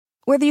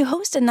Whether you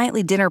host a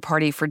nightly dinner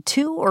party for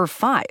 2 or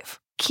 5,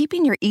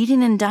 keeping your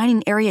eating and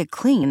dining area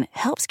clean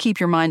helps keep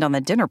your mind on the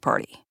dinner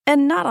party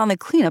and not on the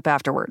cleanup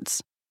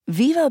afterwards.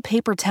 Viva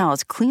paper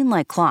towels clean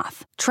like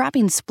cloth,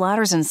 trapping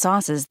splatters and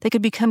sauces that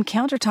could become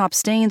countertop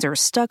stains or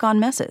stuck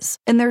on messes.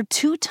 And they're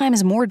 2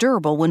 times more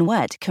durable when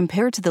wet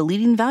compared to the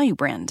leading value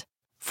brand.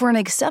 For an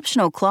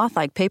exceptional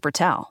cloth-like paper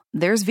towel,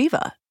 there's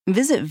Viva.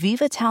 Visit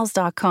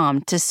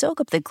vivatowels.com to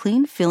soak up the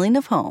clean feeling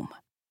of home.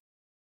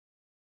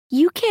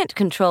 You can't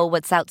control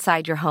what's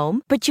outside your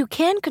home, but you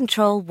can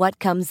control what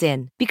comes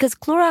in. Because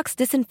Clorox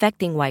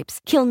disinfecting wipes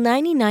kill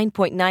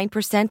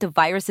 99.9% of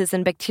viruses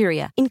and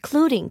bacteria,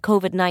 including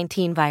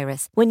COVID-19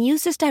 virus, when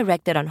used as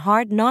directed on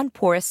hard,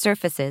 non-porous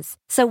surfaces.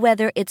 So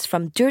whether it's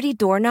from dirty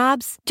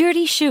doorknobs,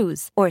 dirty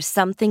shoes, or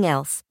something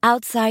else,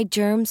 outside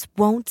germs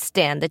won't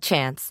stand a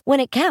chance.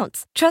 When it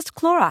counts, trust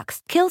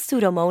Clorox. Kill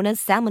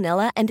Pseudomonas,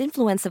 Salmonella, and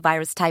influenza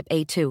virus type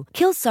A2.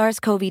 Kill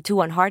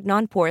SARS-CoV-2 on hard,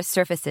 non-porous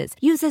surfaces.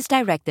 Use as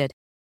directed.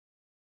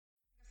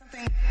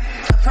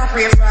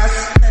 Appropriate for us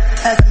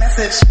as a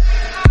message.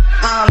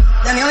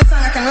 And the only song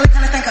I can really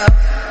kind of think of.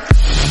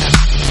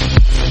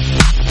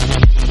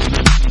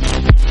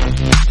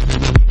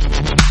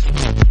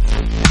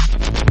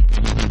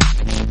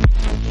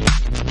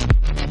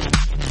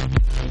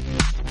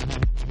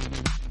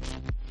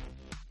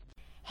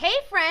 Hey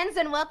friends,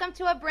 and welcome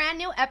to a brand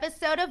new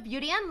episode of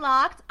Beauty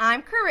Unlocked.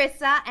 I'm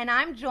Carissa, and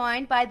I'm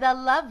joined by the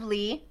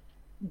lovely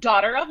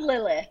Daughter of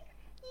Lilith.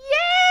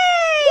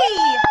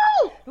 Yay!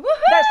 Woo-hoo!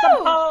 There's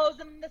some hoes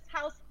in this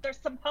house. There's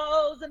some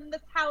hoes in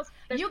this house.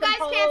 You guys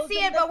can't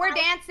see it, but we're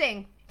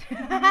dancing.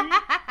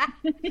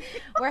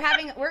 We're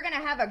gonna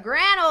have a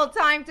grand old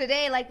time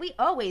today, like we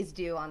always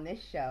do on this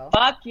show.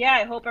 Fuck yeah!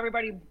 I hope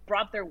everybody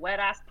brought their wet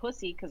ass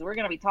pussy because we're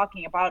gonna be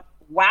talking about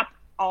WAP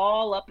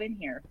all up in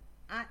here.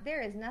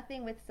 There is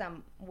nothing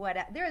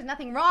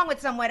wrong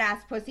with some wet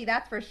ass pussy,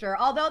 that's for sure.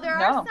 Although there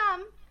are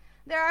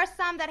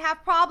some that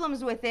have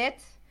problems with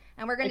it.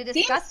 And we're going to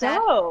discuss that.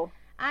 So.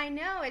 I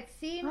know, it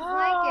seems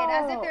like it.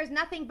 As if there's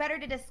nothing better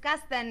to discuss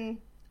than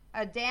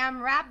a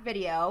damn rap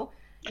video,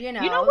 you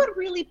know. You know what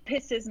really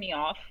pisses me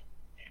off?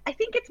 I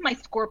think it's my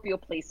Scorpio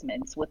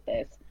placements with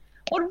this.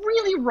 What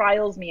really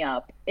riles me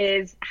up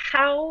is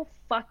how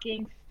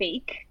fucking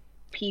fake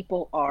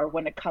people are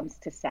when it comes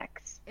to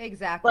sex.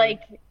 Exactly.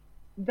 Like,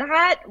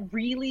 that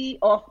really,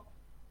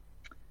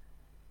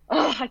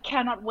 I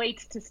cannot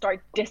wait to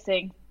start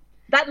dissing.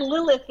 That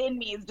Lilith in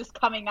me is just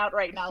coming out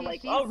right now.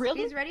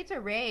 Really? She's ready to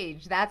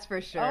rage, that's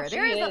for sure. Oh,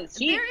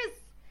 there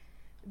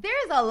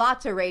is a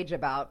lot to rage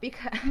about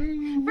because,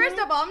 first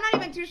of all, I'm not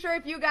even too sure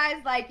if you guys,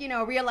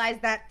 realize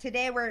that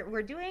today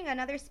we're doing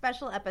another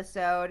special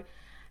episode.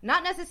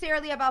 Not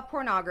necessarily about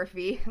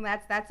pornography.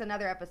 That's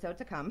another episode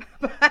to come.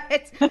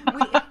 But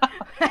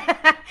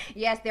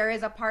yes, there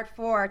is a part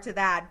 4 to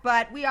that.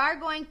 But we are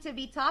going to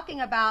be talking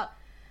about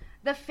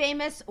the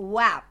famous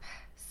WAP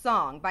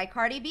song by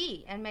Cardi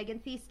B and Megan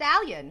Thee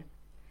Stallion.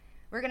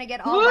 We're going to get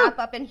all WAP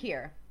up in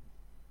here.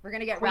 We're going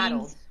to get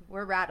rattled.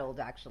 We're rattled,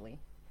 actually.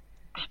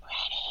 I'm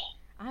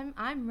ready.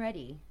 I'm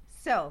ready.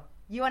 So,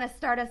 you want to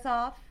start us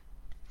off?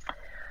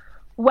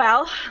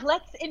 Well,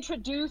 let's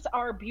introduce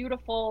our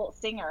beautiful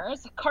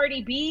singers,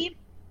 Cardi B,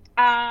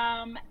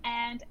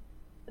 and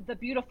the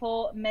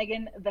beautiful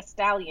Megan Thee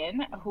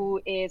Stallion,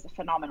 who is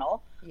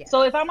phenomenal. Yes.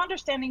 So if I'm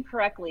understanding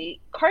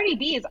correctly, Cardi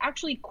B is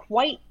actually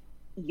quite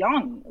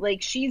young.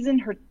 Like, she's in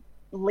her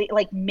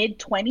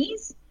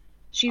mid-20s.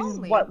 She's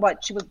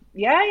what? She was,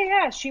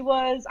 yeah. She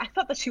was, I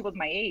thought that she was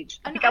my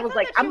age. I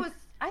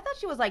thought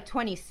she was like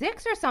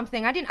 26 or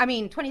something.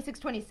 26,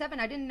 27.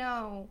 I didn't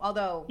know,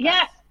 although.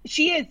 Yeah,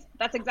 she is.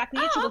 That's exactly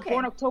it. She was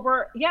born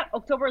October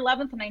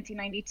 11th,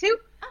 1992.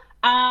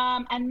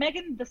 And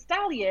Megan Thee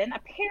Stallion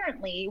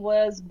apparently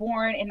was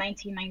born in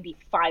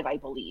 1995, I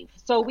believe.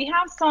 So we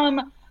have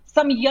some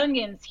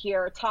youngins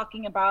here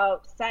talking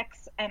about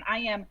sex, and I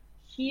am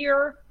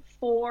here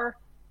for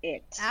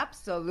it.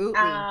 Absolutely.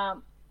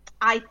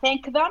 I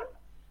thank them,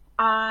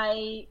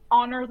 I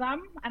honor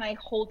them, and I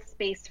hold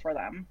space for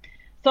them.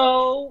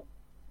 So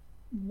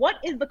what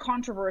is the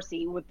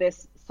controversy with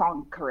this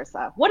song,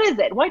 Carissa? What is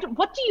it? What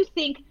do you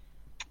think?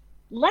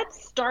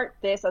 Let's start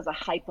this as a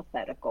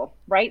hypothetical,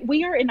 right?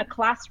 We are in a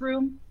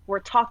classroom. We're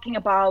talking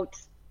about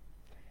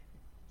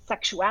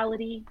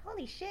sexuality.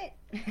 Holy shit.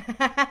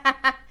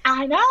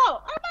 I know.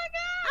 Oh my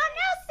God. I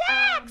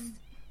know sex.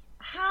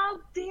 How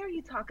dare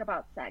you talk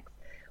about sex?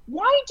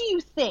 Why do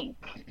you think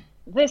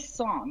this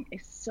song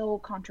is so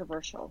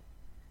controversial?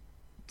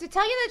 To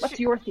tell you the truth, what's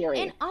your theory?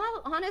 In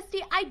all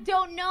honesty, I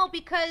don't know,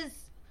 because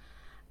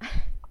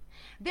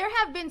there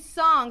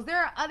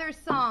are other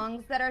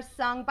songs that are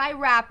sung by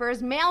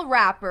rappers, male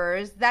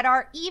rappers, that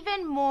are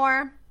even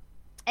more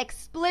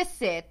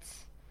explicit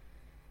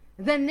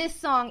than this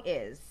song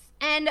is.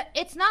 And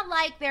it's not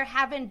like there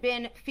haven't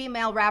been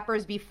female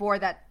rappers before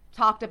that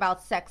talked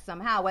about sex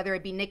somehow, whether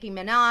it be Nicki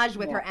Minaj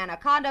with her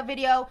Anaconda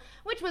video,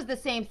 which was the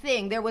same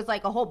thing. There was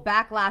like a whole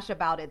backlash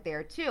about it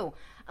there too.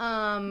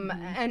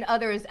 And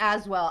others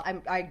as well.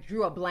 I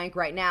drew a blank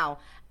right now.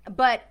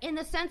 But in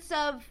the sense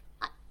of,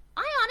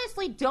 I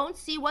honestly don't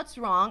see what's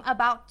wrong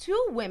about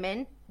two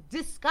women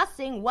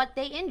discussing what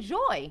they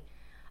enjoy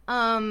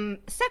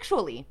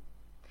sexually.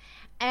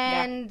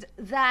 And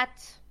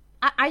that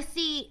I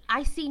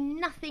see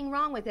nothing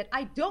wrong with it.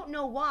 I don't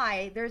know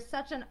why there's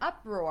such an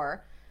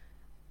uproar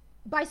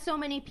by so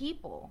many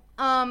people.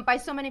 And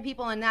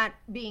that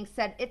being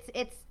said,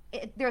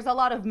 there's a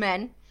lot of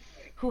men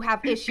who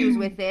have issues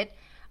with it.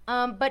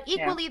 But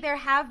equally, there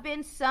have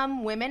been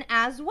some women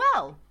as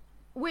well,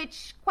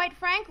 which, quite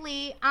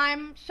frankly,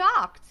 I'm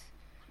shocked,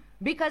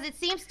 because it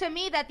seems to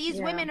me that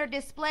these women are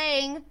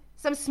displaying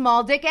some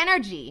small dick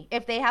energy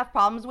if they have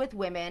problems with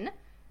women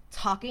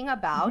talking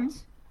about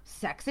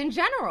sex in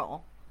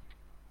general.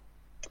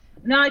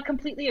 No, I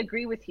completely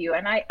agree with you.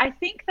 And I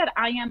think that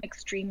I am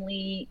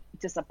extremely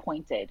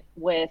disappointed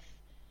with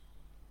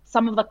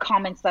some of the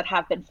comments that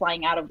have been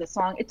flying out of the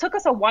song. It took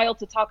us a while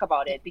to talk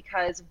about it,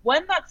 because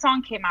when that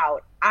song came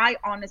out, I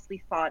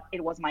honestly thought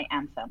it was my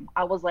anthem.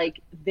 I was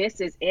like,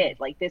 this is it.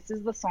 Like, this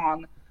is the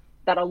song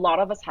that a lot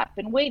of us have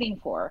been waiting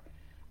for.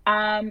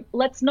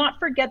 Let's not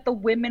forget the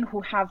women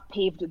who have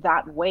paved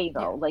that way,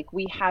 though. Like,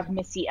 we have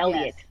Missy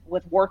Elliott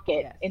with Work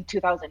It in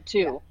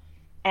 2002.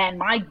 And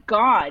my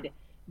God,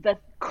 the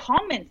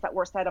comments that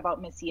were said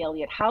about Missy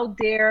Elliott, how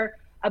dare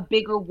a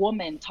bigger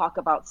woman talk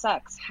about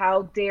sex?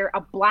 How dare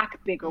a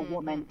black bigger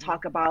woman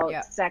talk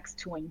about sex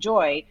to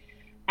enjoy?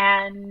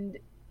 And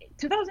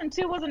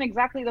 2002 wasn't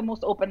exactly the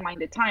most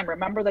open-minded time.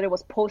 Remember that it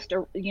was post,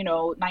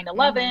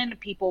 9/11.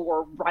 People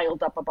were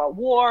riled up about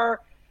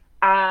war.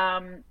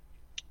 And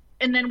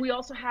then we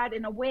also had,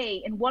 in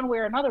one way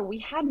or another, we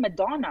had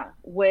Madonna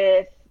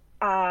with,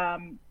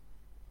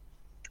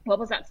 what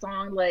was that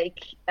song?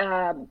 Like,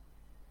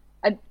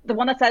 the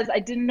one that says, I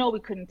didn't know we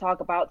couldn't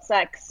talk about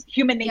sex,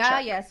 Human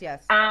Nature. Yes.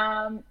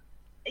 And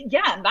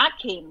that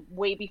came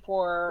way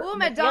before. Ooh,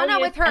 Madonna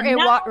with her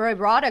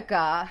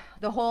erotica,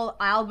 the whole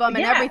album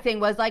and everything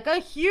was like a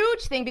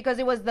huge thing, because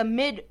it was the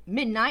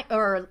mid-90s,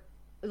 or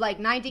like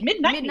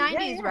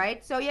mid-90s,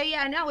 right? So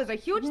and that was a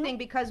huge thing,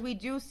 because we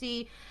do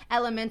see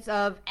elements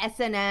of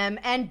S&M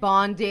and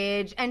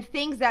bondage and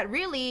things that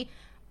really,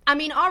 I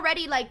mean,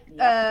 already like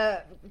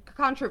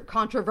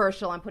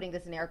controversial, I'm putting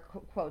this in air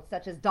quotes,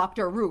 such as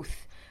Dr.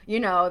 Ruth,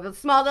 the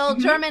small little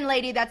German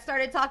lady that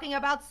started talking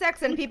about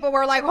sex, and people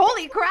were like,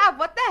 holy crap,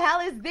 what the hell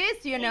is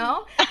this, And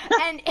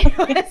it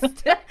was,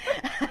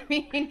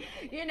 and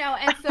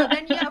so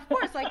then, of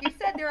course, like you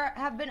said, there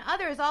have been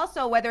others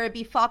also, whether it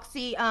be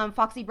Foxy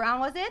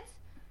Brown, was it?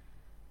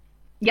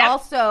 Yeah.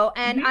 Also,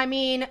 and I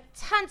mean,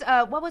 tons.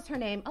 What was her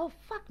name? Oh,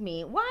 fuck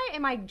me. Why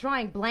am I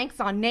drawing blanks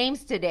on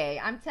names today?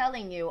 I'm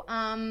telling you.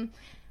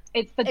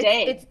 It's the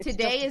day.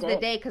 Today is the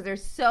day, because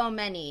there's so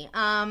many.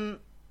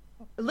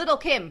 Little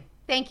Kim.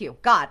 Thank you.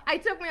 God,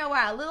 it took me a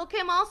while. Little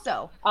Kim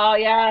also. Oh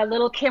yeah,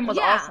 Little Kim was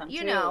awesome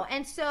too.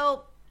 And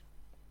so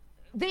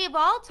they've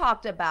all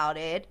talked about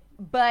it,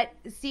 but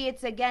see,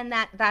 it's again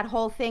that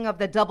whole thing of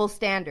the double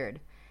standard,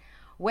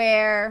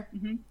 where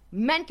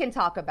men can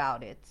talk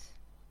about it.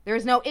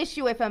 There's no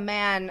issue if a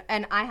man,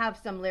 and I have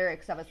some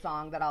lyrics of a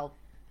song that I'll.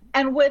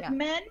 And with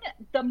men,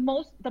 the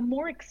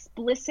more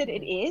explicit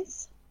it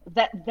is,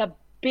 that the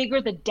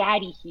bigger the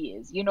daddy he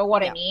is. You know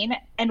what I mean?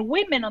 And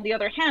women, on the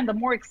other hand, the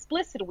more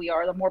explicit we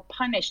are, the more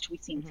punished we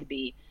seem to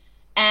be.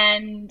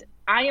 And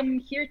I am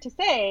here to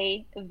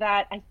say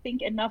that I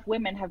think enough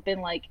women have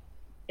been like,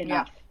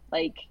 enough.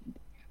 Like,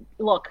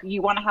 look,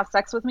 you want to have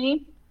sex with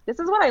me? This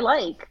is what I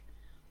like.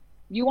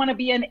 You want to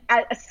be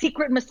a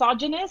secret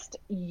misogynist?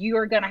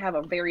 You're going to have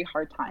a very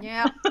hard time.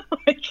 Yeah.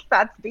 Like,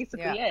 that's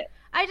basically it.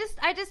 I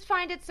just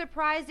find it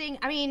surprising.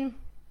 I mean,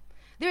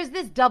 there's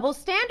this double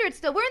standard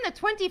still. We're in the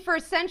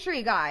 21st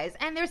century, guys,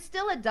 and there's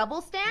still a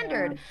double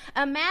standard.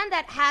 Yeah. A man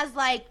that has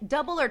like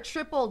double or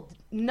triple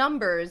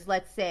numbers,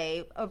 let's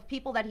say, of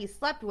people that he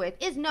slept with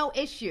is no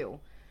issue.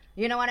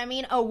 You know what I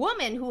mean? A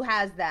woman who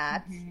has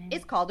that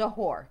is called a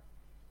whore.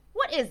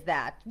 What is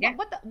that? Yeah.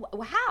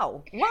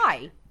 How?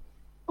 Why?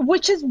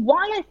 Which is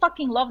why I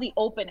fucking love the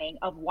opening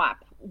of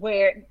WAP,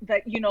 where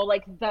the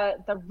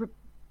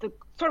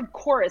sort of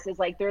chorus is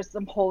like, there's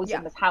some hoes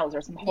in this house,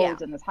 there's some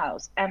hoes in this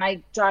house. And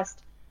I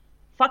just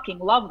fucking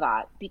love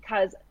that,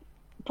 because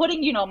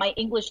putting, my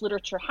English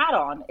literature hat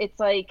on, it's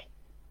like,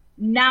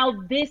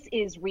 now this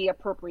is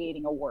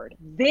reappropriating a word.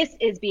 This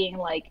is being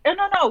like,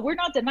 no, we're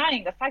not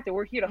denying the fact that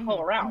we're here to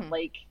hoe around.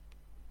 Like,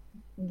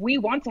 we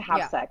want to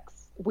have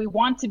sex. We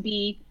want to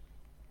be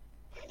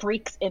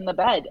freaks in the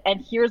bed,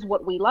 and here's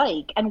what we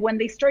like. And when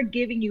they start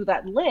giving you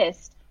that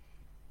list,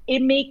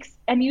 it makes,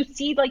 and you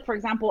see, like, for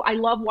example, I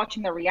love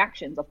watching the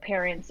reactions of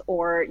parents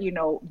or,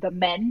 the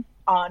men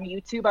on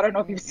YouTube. I don't know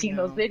if you've seen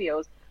those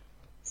videos.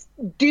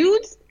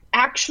 Dudes,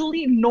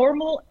 actually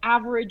normal,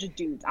 average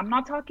dudes. I'm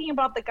not talking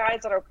about the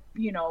guys that are,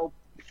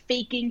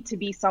 faking to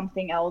be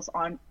something else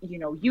on,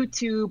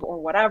 YouTube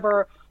or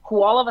whatever,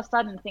 who all of a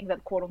sudden think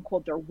that, quote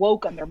unquote, they're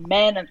woke and they're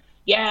men and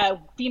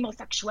female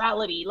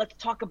sexuality. Let's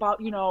talk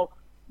about,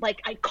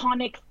 like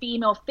iconic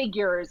female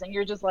figures. And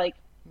you're just like,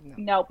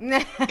 nope,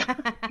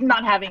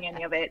 not having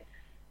any of it.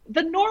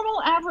 The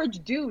normal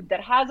average dude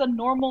that has a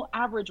normal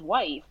average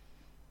wife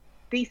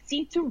they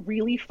seem to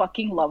really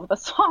fucking love the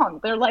song.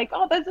 They're like,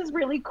 oh, this is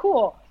really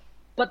cool.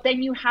 But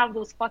then you have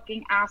those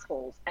fucking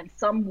assholes and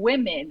some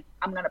women,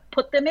 I'm going to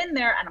put them in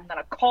there and I'm going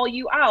to call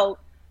you out.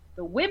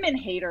 The women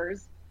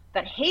haters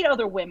that hate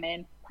other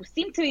women who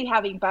seem to be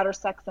having better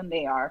sex than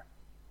they are.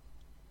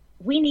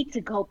 We need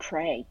to go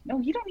pray.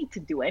 No, you don't need to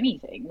do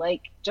anything.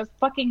 Like, just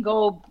fucking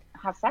go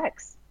have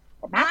sex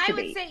or masturbate. I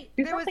would say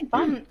do something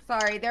fun.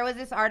 Sorry, there was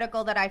this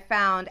article that I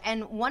found,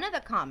 and one of the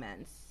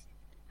comments,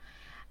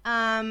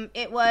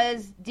 it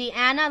was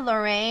Deanna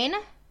Lorraine.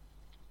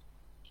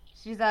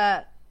 She's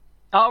a...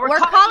 Oh, we're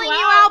calling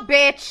you out,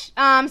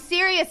 bitch.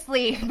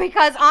 Seriously,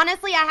 because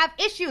honestly, I have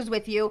issues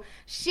with you.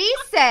 She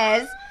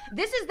says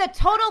this is the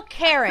total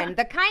Karen,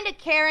 the kind of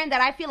Karen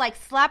that I feel like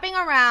slapping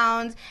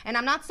around. And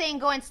I'm not saying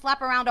go and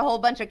slap around a whole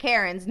bunch of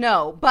Karens,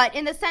 no. But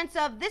in the sense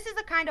of this is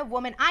the kind of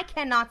woman I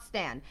cannot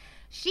stand.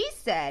 She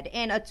said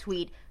in a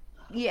tweet,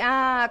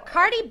 yeah,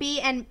 Cardi B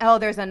and, oh,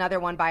 there's another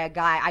one by a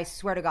guy. I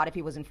swear to God, if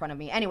he was in front of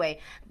me. Anyway,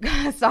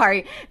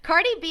 sorry.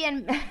 Cardi B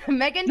and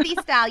Megan Thee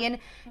Stallion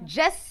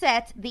just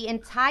set the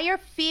entire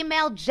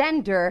female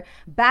gender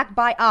back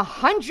by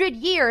 100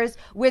 years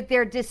with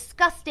their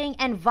disgusting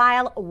and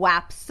vile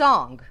WAP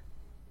song.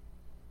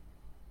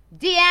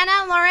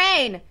 Deanna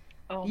Lorraine,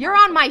 you're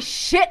on my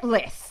shit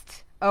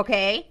list,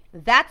 okay?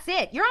 That's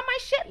it. You're on my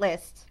shit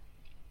list.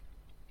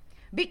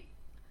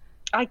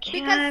 I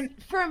can't.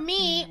 Because for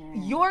me,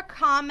 your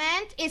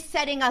comment is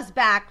setting us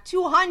back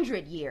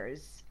 200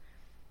 years.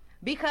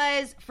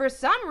 Because for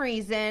some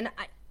reason,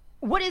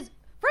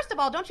 first of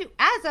all, don't you,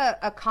 as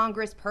a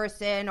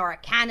congressperson or a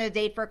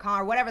candidate for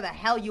or whatever the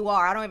hell you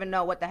are, I don't even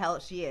know what the hell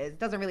she is. It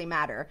doesn't really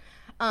matter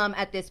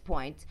at this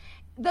point.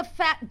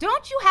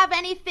 Don't you have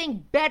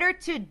anything better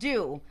to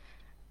do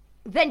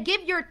than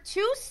give your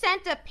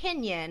 2-cent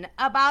opinion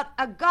about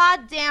a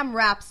goddamn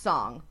rap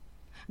song?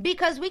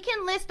 Because we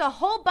can list a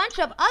whole bunch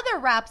of other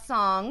rap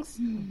songs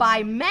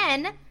by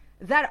men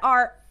that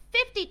are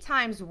 50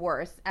 times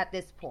worse at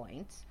this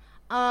point,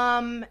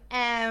 and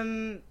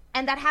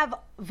that have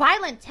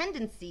violent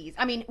tendencies,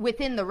 I mean,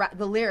 within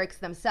the lyrics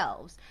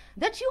themselves,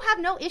 that you have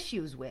no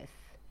issues with.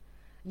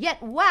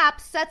 Yet WAP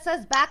sets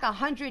us back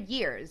 100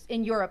 years,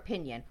 in your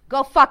opinion.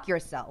 Go fuck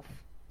yourself.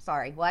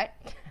 Sorry, what?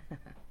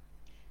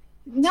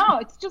 No,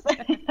 it's just,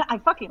 I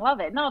fucking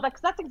love it. No,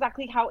 that's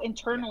exactly how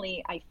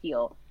internally I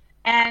feel.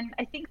 And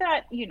I think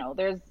that,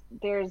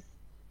 there's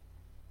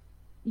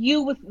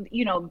you with,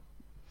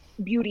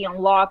 Beauty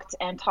Unlocked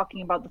and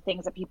talking about the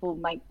things that people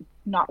might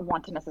not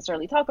want to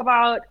necessarily talk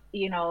about,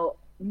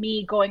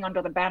 me going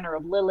under the banner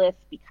of Lilith,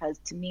 because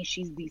to me,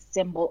 she's the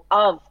symbol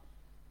of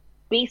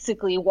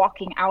basically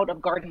walking out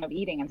of Garden of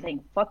Eden and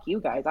saying, fuck you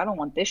guys, I don't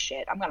want this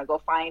shit. I'm going to go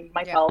find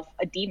myself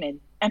a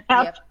demon and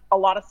have a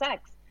lot of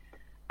sex.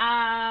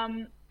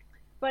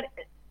 But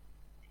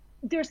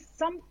there's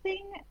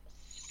something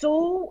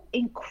so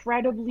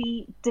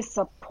incredibly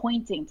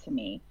disappointing to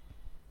me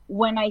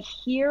when I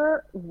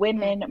hear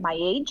women my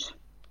age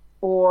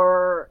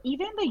or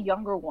even the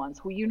younger ones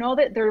who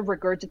that they're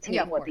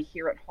regurgitating what they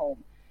hear at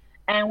home.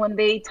 And when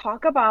they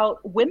talk about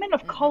women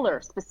of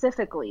color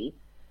specifically,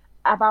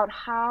 about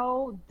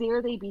how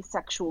dare they be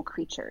sexual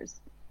creatures.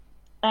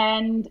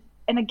 And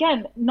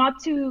again,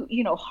 not to,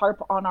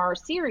 harp on our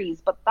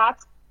series, but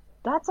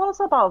that's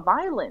also about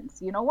violence.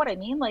 You know what I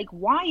mean? Like,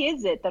 why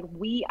is it that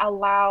we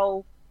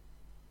allow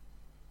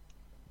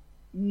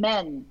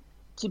men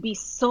to be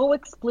so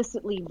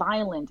explicitly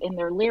violent in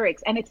their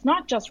lyrics? And it's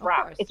not just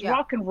rap, it's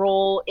rock and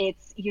roll,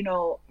 it's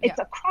it's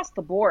across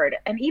the board.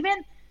 And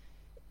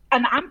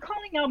I'm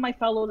calling out my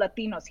fellow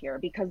Latinos here,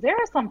 because there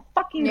are some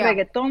fucking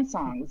reggaeton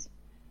songs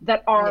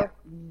that are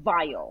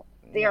vile.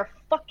 They are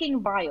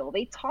fucking vile.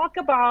 They talk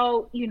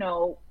about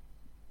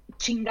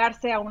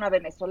chingarse a una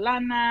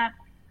venezolana.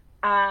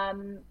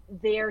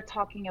 They're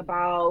talking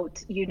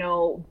about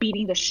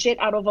beating the shit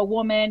out of a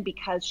woman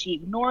because she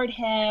ignored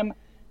him.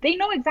 They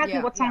know exactly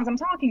what songs I'm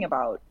talking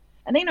about.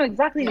 And they know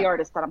exactly the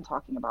artist that I'm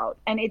talking about.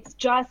 And it's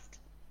just,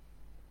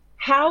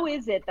 how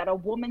is it that a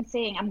woman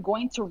saying, I'm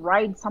going to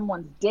ride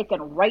someone's dick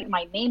and write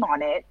my name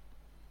on it,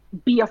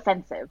 be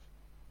offensive?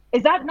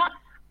 Is that not?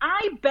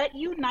 I bet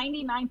you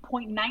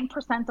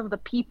 99.9% of the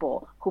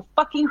people who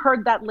fucking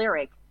heard that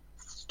lyric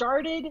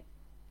started,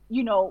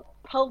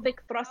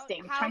 pelvic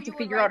thrusting, trying to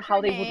figure out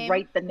how they would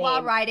write the name.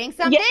 While writing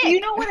some dick. You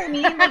know what I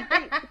mean? Like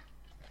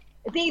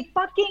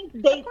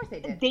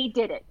they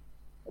did it.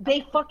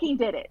 They fucking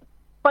did it.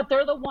 But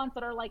they're the ones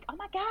that are like, oh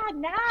my God,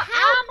 no.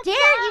 How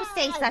dare you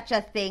say such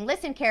a thing?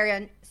 Listen,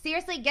 Karen,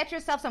 seriously, get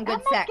yourself some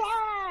good sex.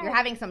 God. You're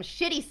having some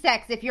shitty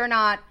sex if you're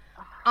not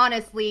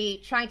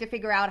honestly trying to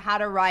figure out how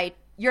to write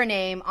your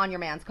name on your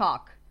man's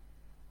cock.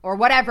 Or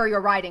whatever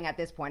you're writing at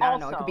this point. I don't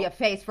know. It could be a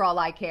face for all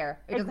I care.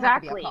 It doesn't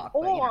have to be a cock.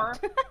 Or,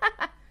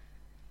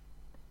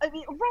 I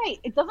mean, right.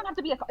 It doesn't have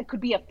to be it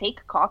could be a fake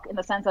cock in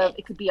the sense of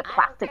it could be a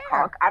plastic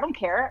cock. I don't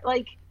care.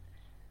 Like,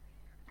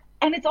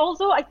 and it's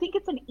also, I think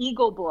it's an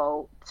ego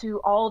blow to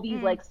all these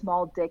like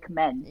small dick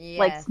men,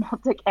 like small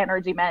dick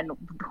energy men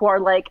who are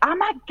like, oh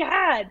my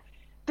God,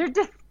 They're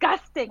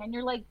disgusting. And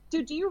you're like,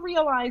 dude, do you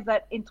realize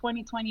that in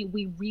 2020,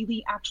 we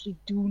really actually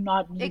do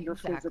not need your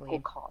physical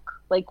cock?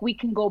 Like, we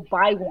can go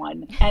buy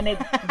one and it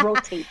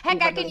rotates.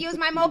 Heck, I can use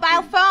my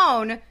mobile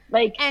phone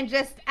and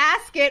just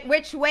ask it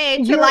which way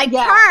to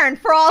turn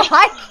for all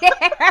I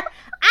care.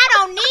 I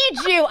don't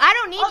need you. I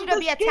don't need you to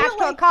be attached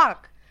to a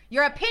cock.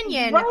 Your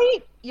opinion,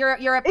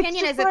 your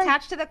opinion is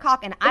attached to the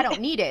cock, and I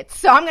don't need it.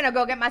 So I'm gonna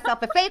go get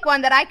myself a fake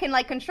one that I can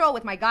control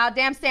with my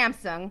goddamn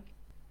Samsung.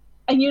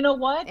 And you know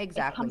what?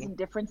 Exactly. It comes in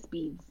different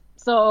speeds.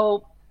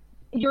 So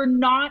you're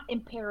not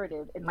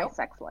imperative in my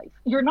sex life.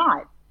 You're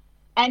not,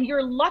 and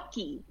you're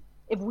lucky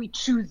if we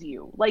choose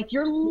you. Like,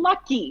 you're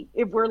lucky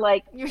if we're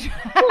like, we'll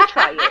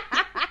try it.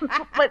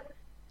 But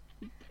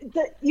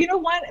you know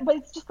what? But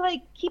it's just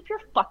like, keep your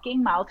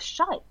fucking mouth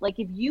shut. Like,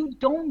 if you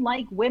don't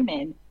like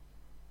women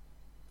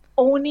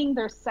owning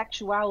their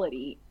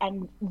sexuality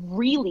and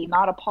really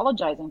not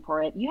apologizing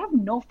for it, you have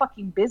no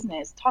fucking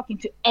business talking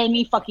to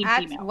any fucking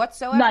female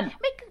whatsoever. None.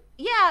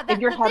 The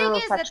thing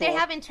is that they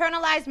have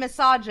internalized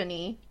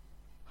misogyny,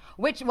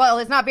 which, well,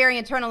 is not very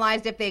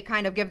internalized if they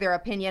kind of give their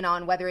opinion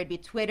on whether it be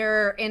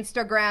Twitter,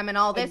 Instagram, and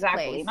all this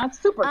place. Not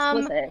super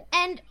explicit.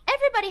 And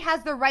everybody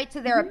has the right to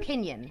their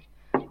opinion.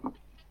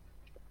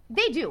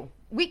 They do.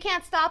 We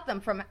can't stop them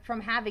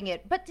from having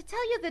it. But to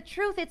tell you the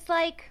truth, it's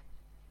like,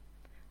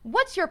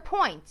 what's your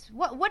point?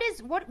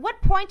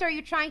 What point are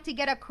you trying to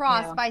get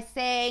across by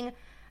saying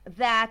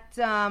that?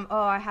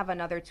 I have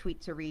another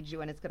tweet to read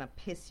you, and it's gonna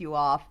piss you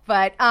off.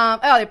 But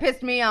it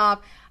pissed me off.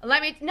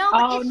 I'm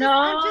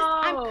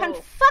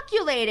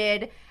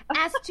confuculated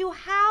as to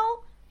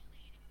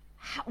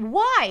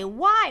why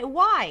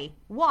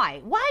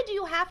do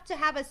you have to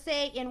have a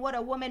say in what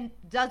a woman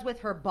does with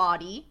her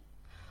body?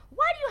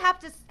 Why do you have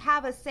to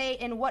have a say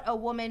in what a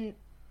woman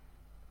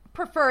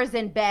prefers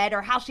in bed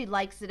or how she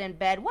likes it in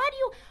bed? Why do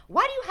you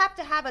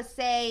have a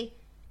say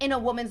in a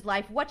woman's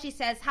life? What she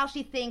says, how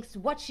she thinks,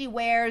 what she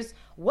wears,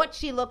 what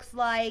she looks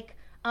like,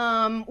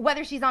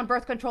 whether she's on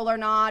birth control or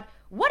not,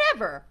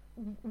 whatever.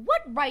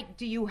 What right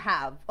do you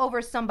have over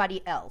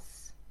somebody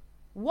else?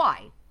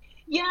 Why?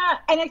 Yeah,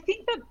 and I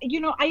think that,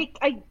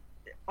 I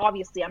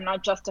obviously I'm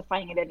not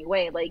justifying it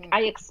anyway. Like,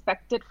 I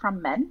expect it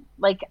from men.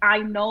 Like, I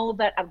know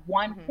that at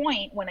one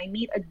point when I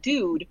meet a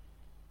dude,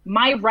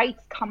 my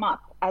rights come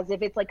up as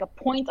if it's like a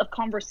point of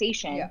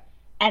conversation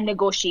and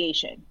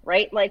negotiation,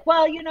 right? Like,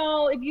 well,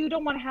 if you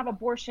don't want to have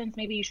abortions,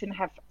 maybe you shouldn't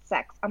have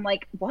sex. I'm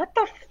like, what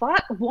the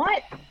fuck?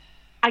 What?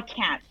 I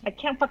can't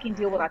fucking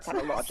deal with that kind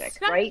of logic,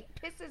 right?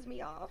 Pisses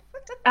me off.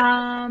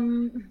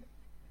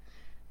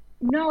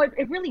 No,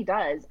 it really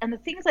does. And the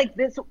thing is, like,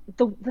 this,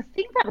 the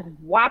thing that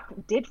WAP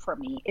did for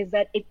me is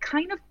that it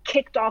kind of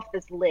kicked off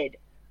this lid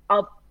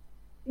of,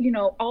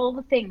 all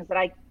the things that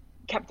I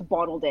kept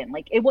bottled in.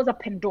 Like, it was a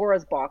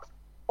Pandora's box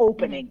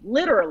opening,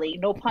 literally,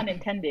 no pun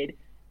intended.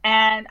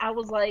 And I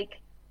was like,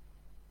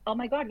 oh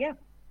my God, yeah,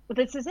 but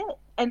this is it.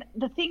 And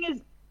the thing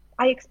is,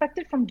 I expect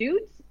it from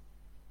dudes.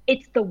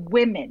 It's the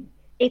women.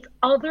 It's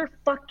other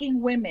fucking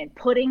women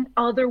putting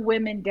other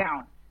women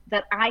down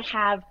that I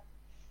have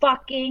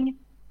fucking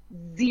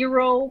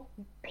zero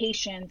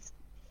patience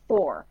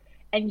for.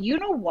 And you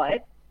know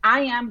what?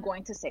 I am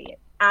going to say it.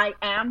 I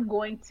am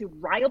going to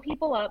rile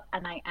people up,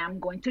 and I am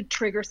going to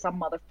trigger some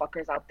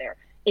motherfuckers out there.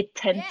 It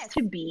tends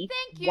to be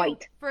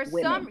white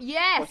women.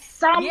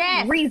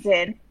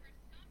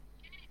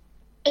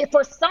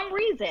 For some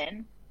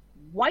reason,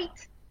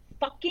 white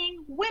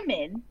fucking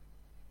women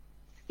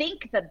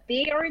think that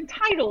they are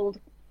entitled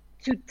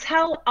to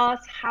tell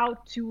us how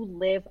to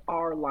live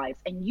our lives.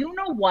 And you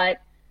know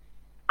what?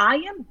 I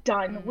am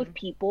done with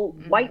people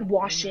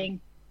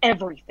whitewashing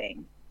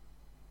everything.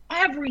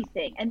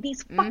 And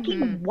these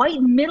fucking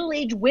white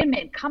middle-aged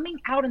women coming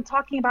out and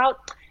talking about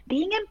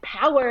being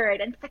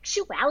empowered and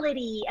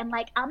sexuality and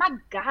like, oh my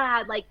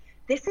God, like,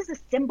 this is a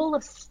symbol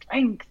of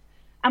strength.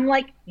 I'm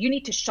like, you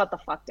need to shut the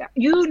fuck down.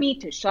 You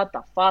need to shut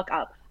the fuck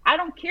up. I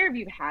don't care if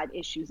you've had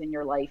issues in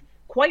your life.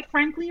 Quite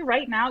frankly,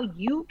 right now,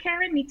 you,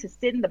 Karen, need to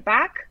sit in the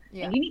back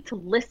and you need to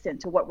listen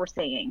to what we're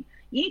saying.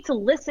 You need to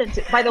listen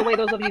to, by the way,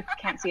 those of you who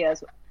can't see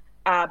us,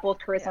 both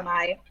Carissa and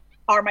I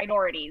are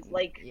minorities.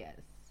 Like,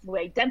 we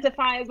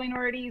identify as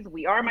minorities.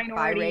 We are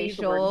minorities.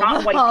 Biracial. We're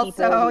not white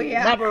people. Also,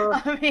 Never.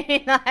 I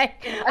mean,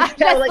 like, I'm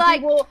just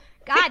like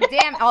God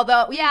damn.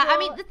 Although, I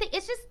mean, the thing,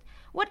 it's just,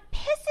 what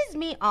pisses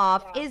me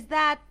off is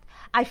that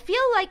I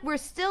feel like we're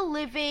still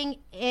living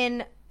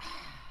in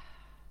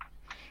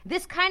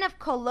this kind of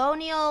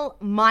colonial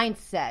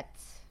mindset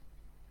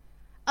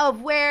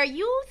of where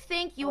you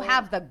think you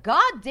have the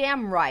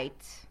goddamn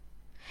right.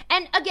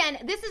 And again,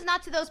 this is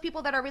not to those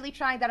people that are really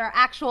trying, that are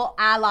actual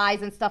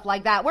allies and stuff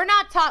like that. We're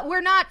not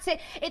saying,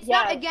 it's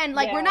not, again,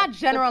 like, we're not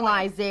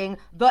generalizing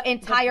the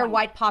entire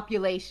white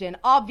population.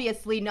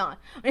 Obviously not.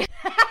 I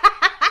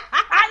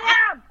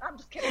am. I'm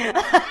just kidding.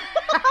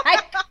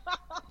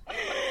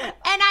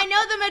 And I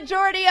know the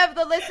majority of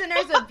the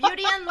listeners of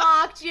Beauty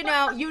Unlocked, you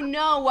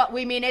know what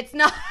we mean. It's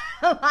not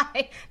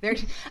like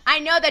I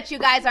know that you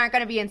guys aren't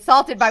going to be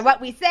insulted by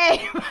what we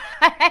say,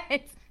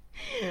 but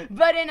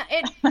But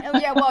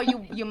yeah, well,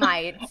 you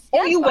might.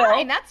 Oh, you fine.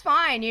 will. That's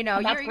fine. You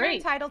know, That's you're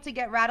great. entitled to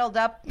get rattled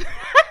up.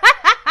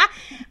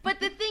 But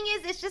the thing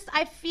is, it's just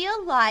I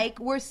feel like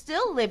we're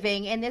still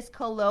living in this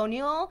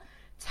colonial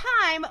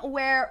time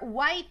where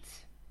white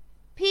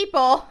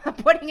people,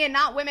 putting it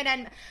not women,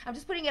 and I'm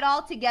just putting it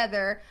all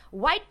together,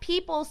 white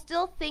people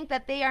still think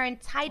that they are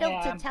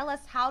entitled to tell us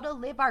how to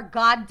live our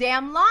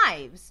goddamn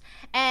lives,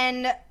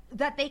 and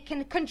that they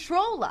can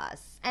control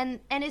us. And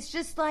it's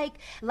just like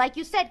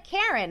you said,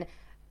 Karen,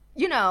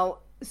 you know,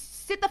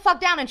 sit the fuck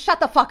down and shut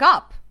the fuck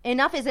up.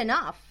 Enough is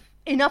enough.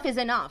 Enough is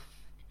enough.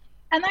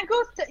 And that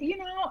goes to, you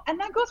know, and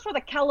that goes for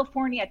the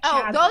California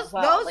Chads those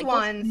like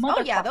ones.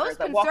 Oh yeah, those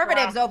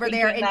conservatives over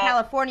there in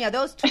California.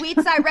 Those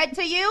tweets I read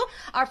to you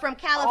are from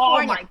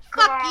California. Oh my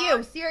God. Fuck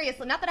you,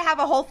 seriously. Not that I have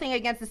a whole thing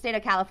against the state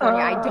of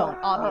California. I don't,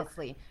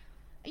 obviously.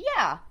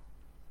 Yeah.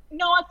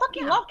 No, I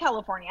fucking love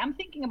California. I'm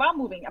thinking about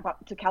moving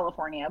to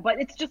California, but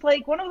it's just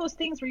like one of those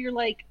things where you're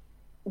like,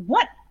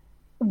 what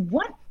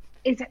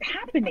is it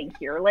happening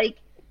here? Like,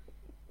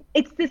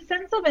 it's this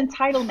sense of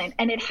entitlement,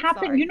 and it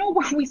happened. Sorry. You know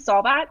where we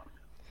saw that?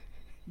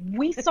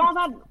 We saw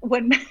that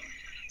when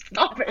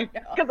stop it,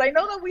 because I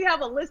know that we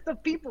have a list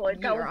of people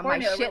in You're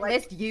California. on my shit like,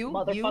 list. You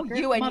and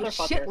your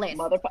shit list.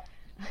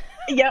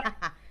 Yep.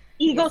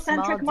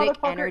 Egocentric small dick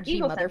motherfucker. energy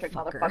Egocentric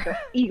motherfucker. motherfucker.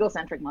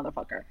 Egocentric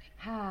motherfucker.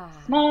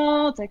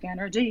 Small dick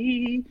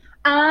energy.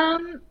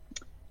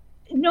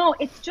 No,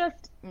 it's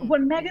just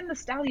when Megan Thee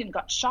Stallion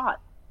got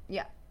shot.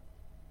 Yeah.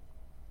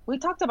 We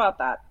talked about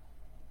that.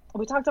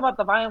 We talked about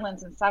the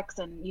violence and sex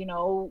and, you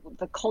know,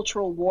 the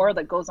cultural war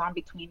that goes on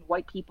between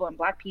white people and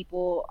black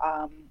people.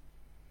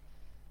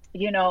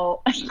 You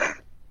know,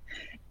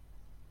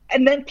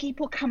 and then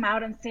people come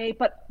out and say,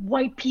 but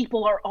white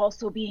people are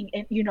also being,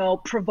 you know,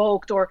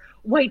 provoked, or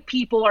white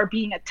people are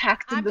being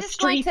attacked in the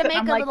streets. I'm just going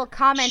to make a little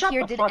comment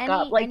here. Did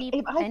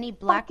any any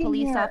black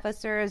police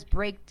officers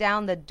break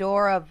down the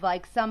door of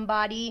like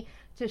somebody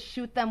to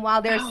shoot them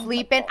while they're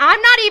sleeping?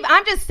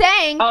 I'm just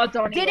saying,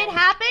 did it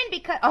happen?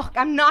 Because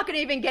I'm not going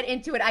to even get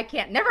into it. I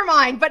can't. Never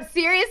mind. But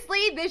seriously,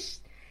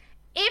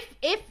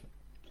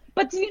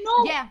 but do you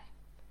know? Yeah.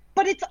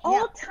 But it's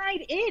all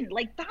tied in.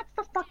 Like, that's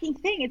the fucking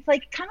thing. It's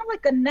like kind of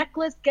like a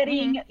necklace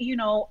getting, you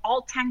know,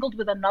 all tangled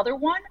with another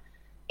one.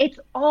 It's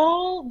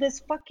all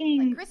this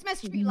fucking like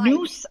Christmas tree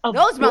noose of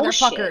those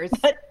bullshit.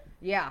 Motherfuckers. But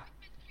yeah.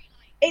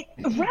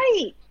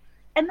 Right.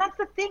 And that's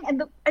the thing.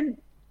 And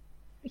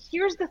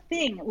here's the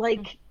thing.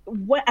 Like,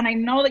 and I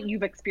know that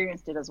you've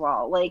experienced it as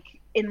well. Like,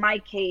 in my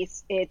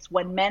case, it's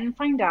when men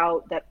find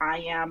out that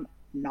I am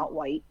not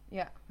white.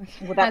 Yeah.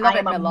 That I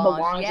am a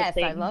melange yes, of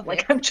things. I love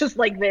like, it. I'm just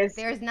like this.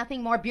 There's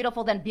nothing more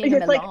beautiful than being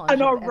it's a like melange.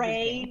 An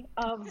array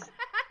of.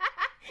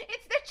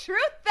 It's the truth,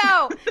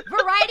 though.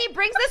 Variety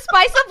brings the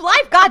spice of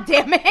life. God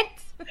damn it.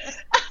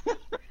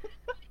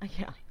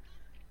 Yeah.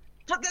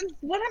 But that's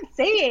what I'm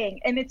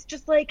saying, and it's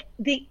just like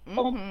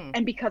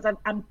and because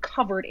I'm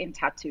covered in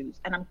tattoos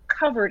and I'm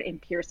covered in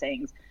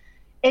piercings,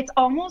 it's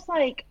almost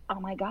like, oh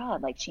my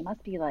God, like she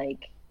must be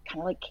like kind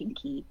of like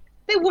kinky.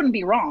 They wouldn't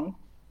be wrong.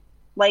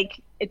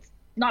 Like, it's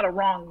not a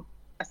wrong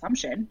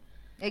assumption.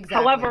 Exactly.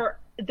 However,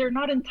 they're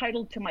not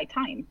entitled to my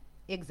time.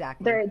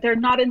 Exactly. They're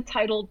not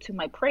entitled to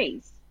my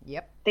praise.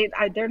 Yep.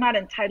 They're not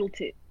entitled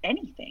to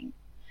anything.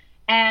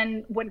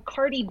 And when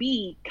Cardi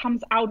B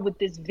comes out with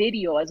this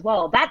video as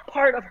well, that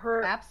part of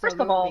her, first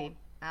of all,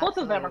 both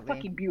of them are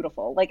fucking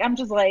beautiful. Like, I'm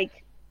just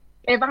like,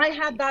 if I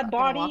had that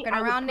body, walking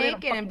around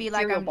naked and be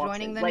like, I'm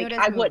joining the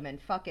nudist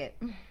movement. Fuck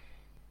it.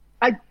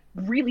 I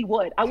really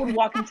would. I would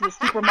walk into the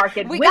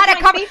supermarket. We gotta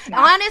cover.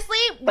 Honestly,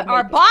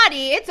 our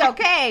body, it's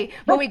okay,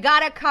 but we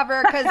gotta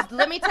cover, because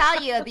let me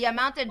tell you, the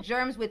amount of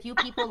germs with you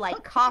people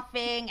like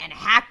coughing and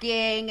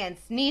hacking and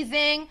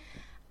sneezing.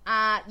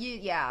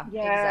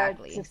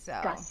 Exactly. It's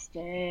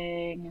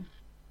disgusting.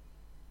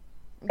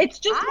 It's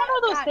just one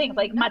of those things.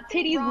 Like, my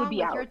titties would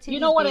be out. You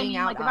know what I mean?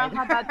 Like, if I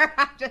had that.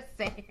 I'm just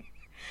saying.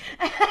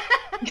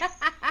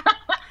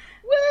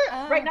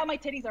 Right now my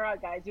titties are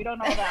out, guys. You don't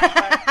know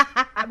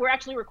that, but we're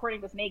actually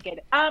recording this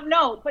naked.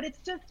 No, but it's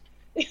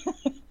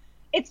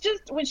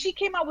just when she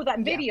came out with that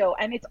video,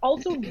 and it's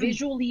also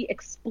visually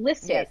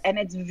explicit, and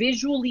it's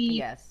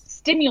visually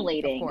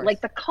stimulating.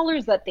 Like, the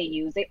colors that they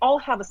use, they all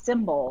have a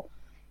symbol.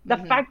 The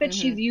fact that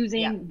she's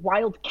using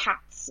wild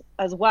cats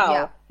as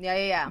well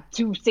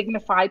to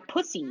signify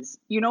pussies.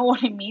 You know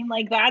what I mean?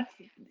 Like,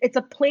 it's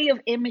a play of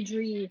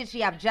imagery. Does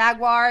she have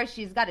jaguars?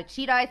 She's got a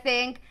cheetah, I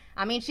think.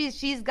 I mean,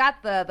 she's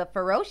got the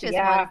ferocious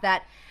ones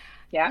that,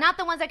 not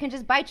the ones that can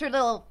just bite your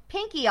little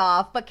pinky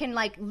off, but can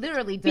like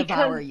literally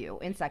devour you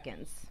in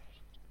seconds.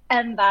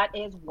 And that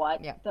is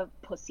what the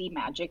pussy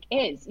magic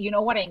is. You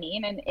know what I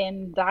mean?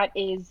 And that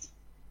is,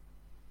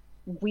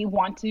 we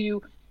want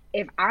to,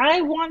 if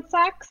I want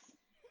sex,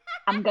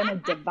 I'm gonna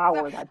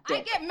devour that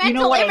dick. I get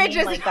mental images. I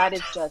mean? Like, that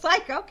is just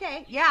like,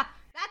 okay, yeah,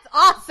 that's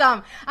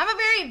awesome. I'm a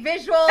very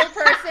visual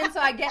person, so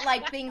I get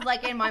like things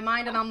like in my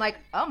mind, and I'm like,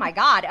 oh my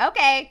God,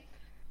 okay.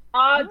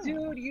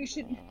 Dude, you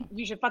should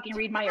fucking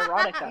read my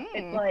erotica.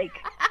 It's like,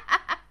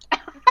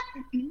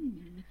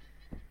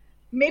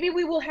 maybe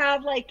we will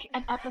have like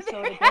an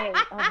episode a day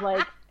of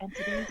like, and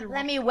today's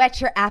let me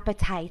whet your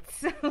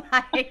appetites.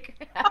 Like,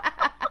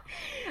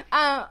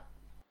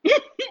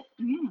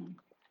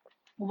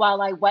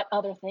 while I wet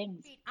other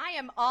things. I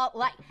am all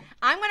like,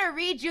 I'm going to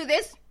read you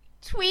this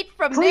tweet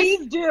from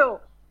Please do.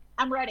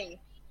 I'm ready.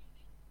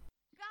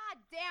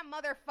 Goddamn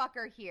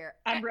motherfucker here.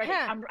 I'm ready.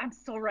 I'm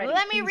so ready.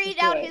 Let me read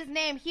out his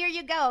name. Here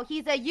you go.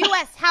 He's a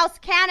U.S. House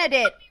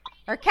candidate.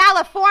 Or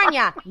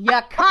California, you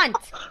cunt.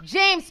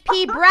 James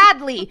P.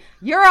 Bradley,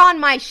 you're on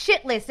my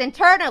shit list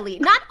internally.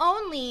 Not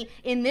only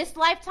in this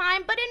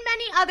lifetime, but in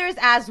many others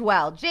as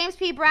well. James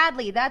P.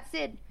 Bradley, that's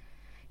it.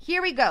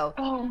 Here we go.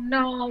 Oh,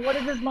 no. What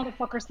did this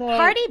motherfucker say?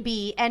 Cardi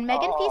B and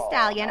Megan Thee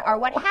Stallion are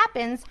what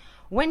happens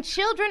when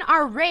children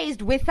are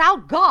raised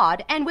without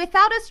God and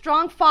without a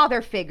strong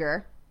father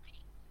figure.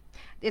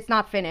 It's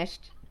not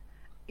finished.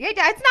 It's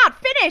not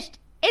finished.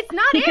 It's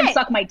not You can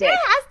suck my dick. There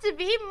has to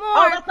be more.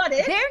 Oh, that's not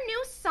it? Their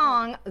new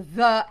song,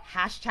 the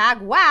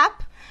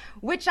 #WAP,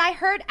 which I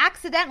heard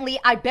accidentally,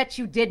 I bet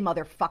you did,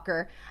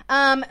 motherfucker,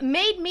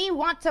 made me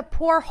want to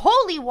pour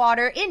holy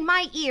water in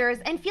my ears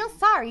and feel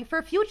sorry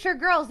for future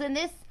girls in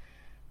this,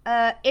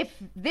 if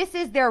this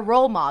is their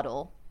role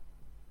model.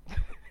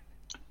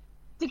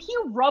 Did he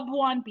rub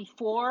one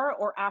before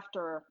or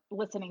after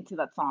listening to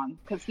that song?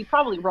 Because he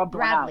probably rubbed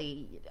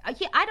Bradley, one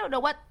out. I don't know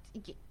what...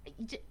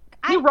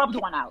 He rubbed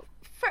one out.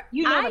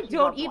 I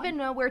don't even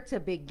know where to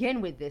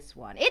begin with this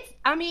one.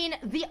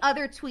 The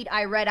other tweet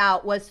I read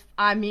out was,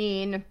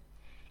 it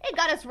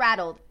got us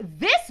rattled.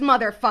 This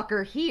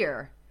motherfucker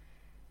here.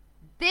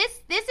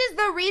 This is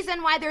the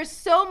reason why there's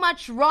so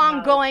much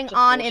wrong going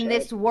on in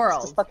this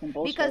world. It's fucking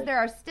bullshit. Because there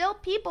are still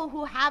people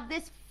who have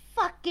this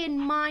fucking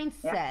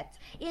mindset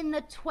in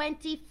the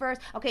 21st.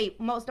 Okay,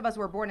 most of us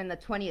were born in the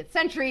 20th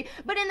century,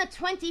 but in the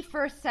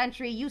 21st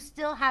century, you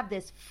still have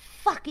this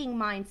fucking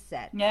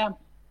mindset. Yeah.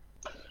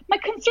 My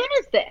concern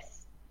is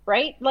this,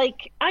 right?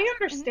 Like, I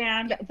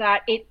understand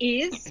that it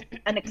is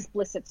an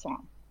explicit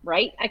song,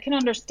 right? I can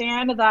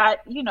understand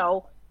that,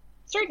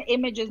 certain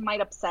images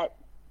might upset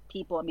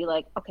people and be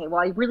like, okay,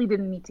 well, I really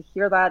didn't need to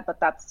hear that,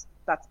 but that's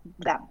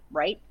them,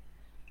 right?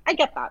 I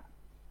get that.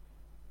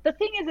 The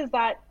thing is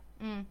that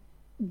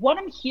what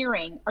I'm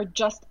hearing are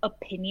just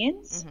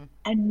opinions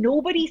and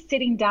nobody's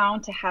sitting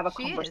down to have a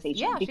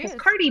conversation because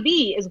Cardi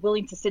B is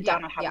willing to sit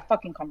down and have a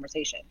fucking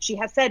conversation. She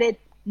has said it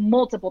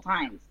multiple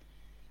times.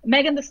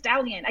 Megan Thee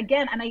Stallion,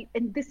 again,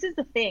 and this is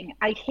the thing.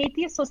 I hate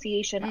the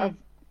association of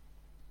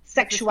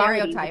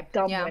sexuality with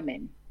dumb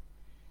women.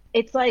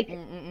 It's like,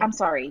 I'm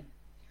sorry.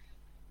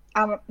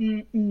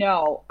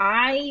 No,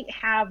 I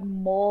have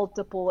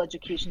multiple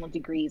educational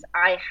degrees.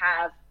 I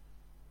have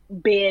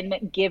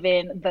been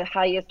given the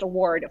highest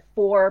award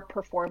for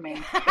performance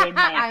in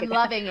my I'm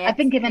loving it. I've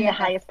been given the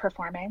highest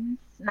performance,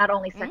 not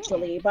only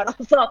sexually,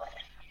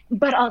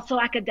 but also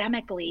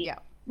academically. Yeah.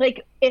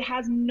 Like, it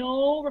has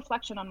no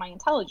reflection on my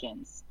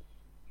intelligence.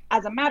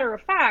 As a matter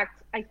of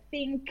fact, I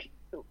think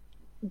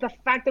the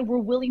fact that we're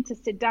willing to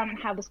sit down and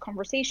have this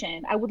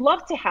conversation, I would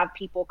love to have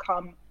people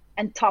come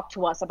and talk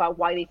to us about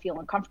why they feel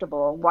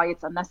uncomfortable and why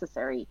it's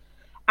unnecessary.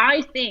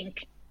 I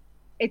think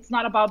it's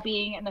not about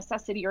being a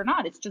necessity or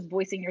not. It's just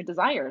voicing your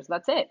desires.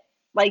 That's it.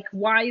 Like,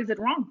 why is it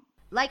wrong?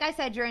 Like I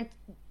said,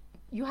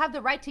 you have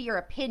the right to your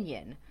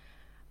opinion.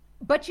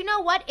 But you know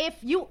what? If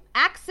you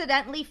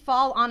accidentally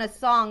fall on a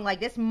song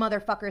like this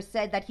motherfucker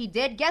said that he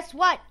did, guess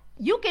what?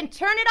 You can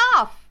turn it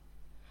off.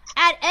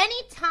 At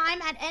any time,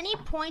 at any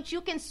point,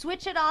 you can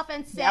switch it off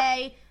and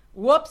say,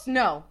 whoops,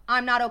 no,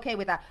 I'm not okay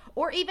with that.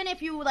 Or even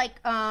if you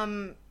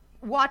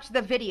watch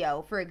the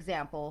video, for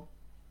example,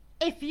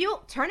 if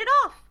you turn it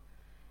off,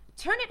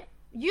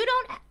 you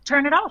don't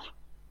turn it off.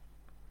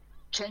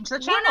 Change the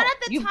channel. We're not at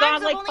the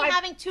times of only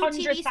having 2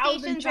 TV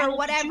stations or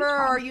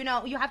whatever, or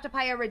you have to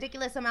pay a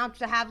ridiculous amount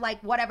to have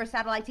whatever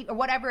satellite TV or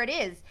whatever it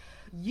is.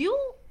 You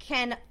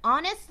can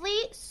honestly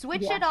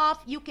switch it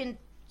off. You can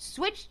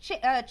switch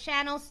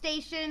channel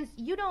stations.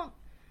 You don't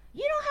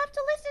have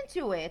to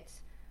listen to it.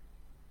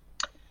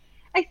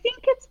 I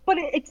think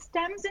it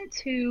stems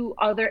into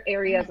other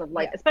areas of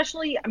life,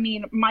 especially,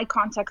 my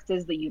context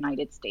is the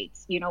United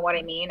States, you know what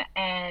I mean?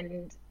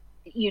 And,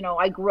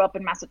 I grew up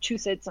in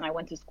Massachusetts and I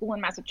went to school in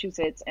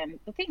Massachusetts. And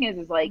the thing is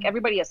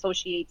everybody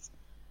associates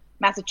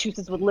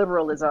Massachusetts with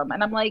liberalism.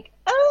 And I'm like,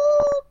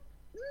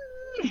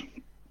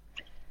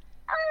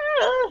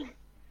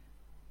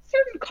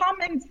 certain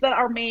comments that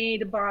are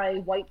made by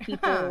white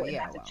people in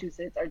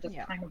Massachusetts are just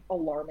kind of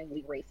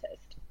alarmingly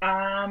racist.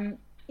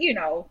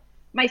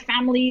 My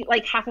family,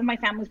 half of my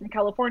family's from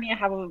California,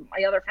 half of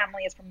my other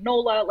family is from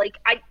NOLA.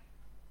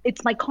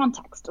 It's my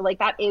context.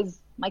 That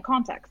is my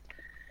context.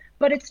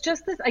 But it's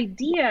just this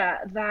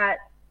idea that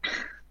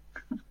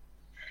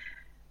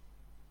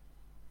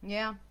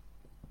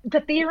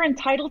that they are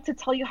entitled to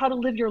tell you how to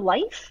live your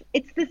life.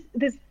 It's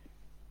this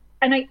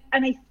and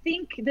I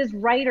think this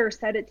writer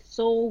said it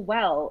so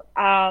well.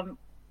 I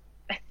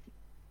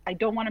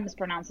don't want to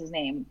mispronounce his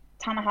name.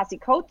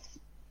 Ta-Nehisi Coates.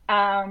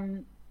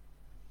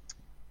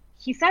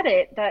 He said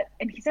it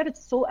and he said it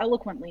so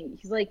eloquently.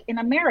 He's like, in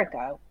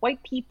America,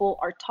 white people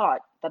are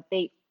taught that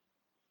they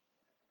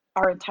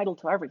are entitled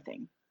to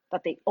everything,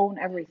 that they own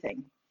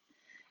everything.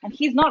 And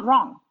he's not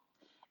wrong.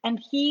 And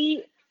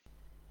he's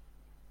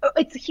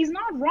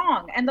not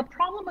wrong. And the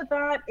problem with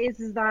that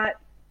is that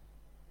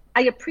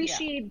I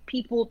appreciate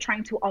people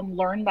trying to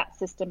unlearn that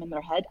system in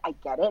their head. I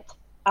get it.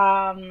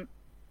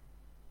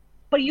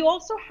 But you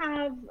also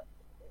have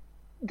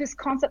this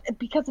concept,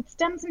 because it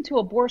stems into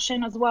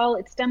abortion as well.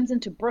 It stems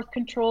into birth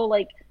control.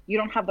 Like, you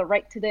don't have the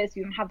right to this.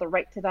 You don't have the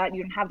right to that.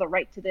 You don't have the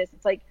right to this.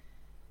 It's like,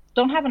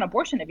 don't have an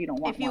abortion if you don't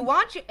want one. If you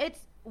want, it's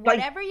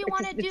whatever you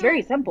want to do. It's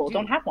very simple.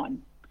 Don't have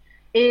one.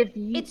 If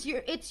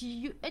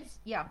you,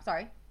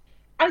 sorry.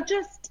 No.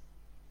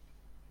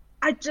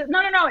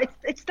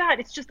 It's that.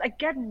 It's just, I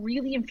get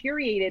really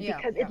infuriated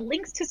because it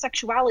links to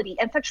sexuality,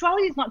 and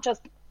sexuality is not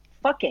just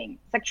fucking.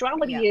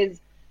 Sexuality is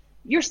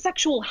your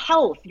sexual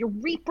health, your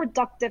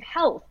reproductive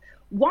health.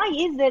 Why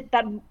is it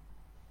that,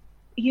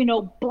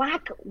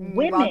 Black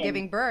women while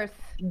giving birth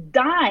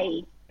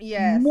die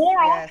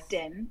more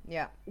often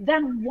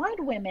than white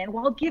women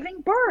while giving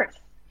birth?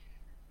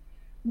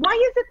 Why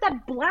is it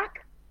that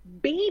Black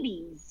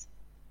babies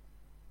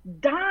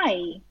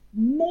die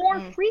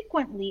more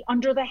frequently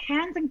under the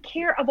hands and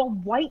care of a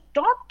white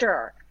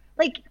doctor?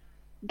 Like,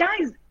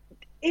 guys,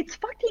 it's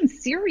fucking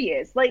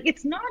serious. Like,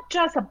 it's not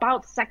just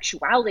about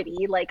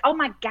sexuality. Like, oh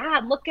my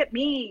God, look at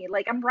me.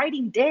 Like, I'm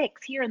writing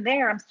dicks here and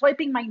there. I'm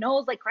swiping my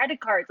nose like credit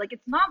cards. Like,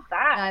 it's not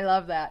that. I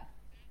love that.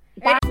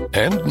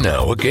 And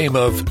now a game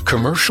of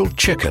Commercial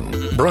Chicken,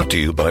 brought to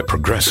you by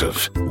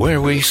Progressive,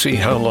 where we see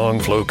how long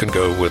Flo can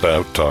go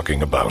without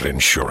talking about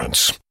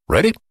insurance.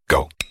 Ready?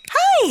 Go.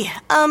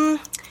 Hi.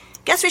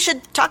 Guess we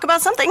should talk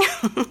about something.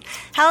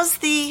 How's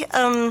the,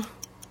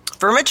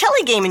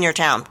 vermicelli game in your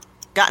town?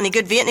 Got any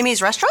good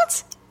Vietnamese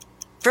restaurants?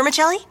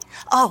 Vermicelli?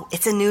 Oh,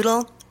 it's a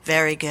noodle.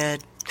 Very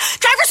good.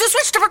 Drivers who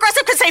switch to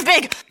Progressive could save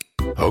big.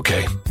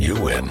 Okay, you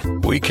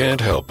win. We can't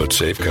help but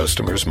save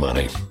customers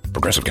money.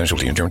 Progressive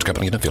Casualty Insurance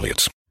Company and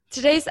Affiliates.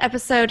 Today's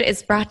episode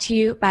is brought to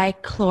you by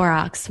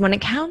Clorox. When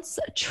it counts,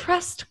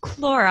 trust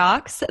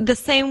Clorox the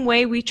same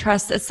way we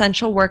trust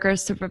essential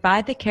workers to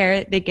provide the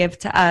care they give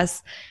to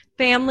us.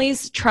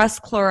 Families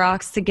trust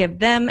Clorox to give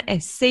them a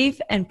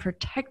safe and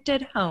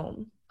protected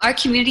home. Our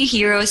community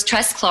heroes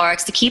trust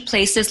Clorox to keep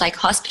places like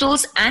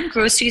hospitals and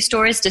grocery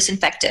stores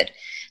disinfected.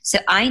 So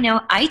I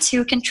know I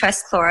too can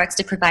trust Clorox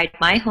to provide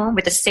my home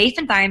with a safe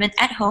environment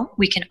at home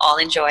we can all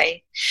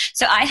enjoy.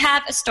 So I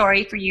have a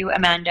story for you,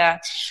 Amanda.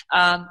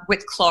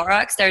 With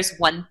Clorox, there's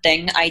one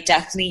thing I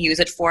definitely use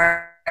it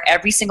for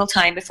every single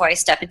time before I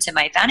step into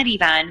my vanity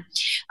van.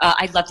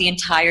 I love the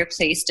entire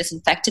place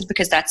disinfected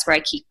because that's where I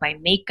keep my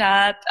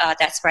makeup.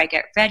 That's where I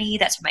get ready.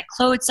 That's where my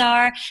clothes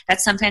are.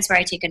 That's sometimes where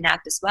I take a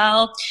nap as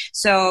well.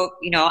 So,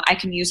 I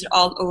can use it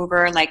all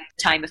over like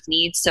time of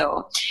need.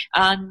 So,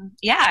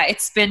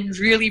 it's been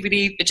really,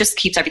 it just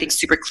keeps everything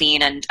super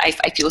clean and I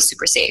feel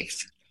super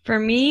safe. For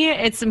me,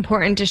 it's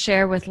important to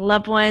share with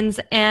loved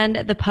ones and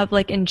the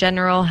public in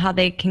general how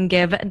they can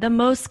give the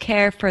most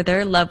care for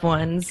their loved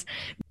ones,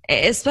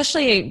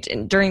 especially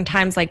during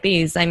times like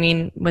these. I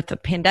mean, with the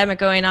pandemic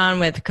going on,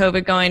 with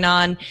COVID going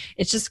on,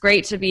 it's just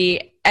great to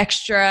be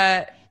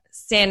extra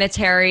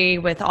sanitary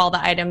with all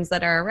the items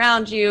that are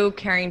around you,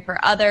 caring for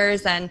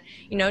others, and,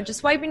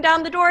 just wiping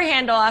down the door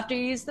handle after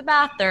you use the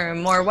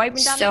bathroom, or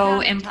wiping down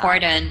so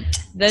important.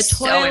 The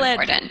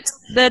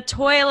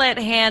toilet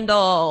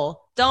handle.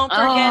 Don't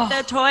forget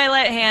the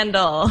toilet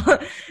handle.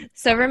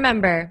 So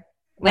remember,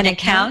 when it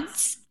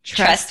counts,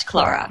 trust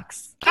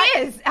Clorox.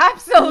 It is,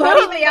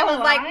 absolutely. I was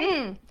like,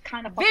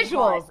 kind of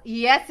visuals. Hot.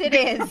 Yes, it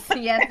is.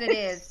 Yes, it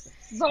is.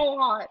 So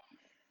hot.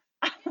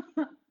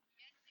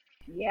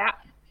 Yeah,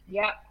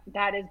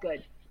 that is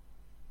good.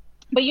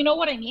 But you know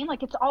what I mean?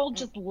 Like, it's all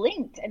just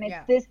linked, and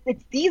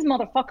it's these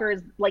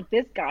motherfuckers like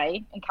this guy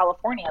in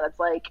California that's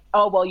like,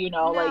 oh well,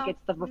 like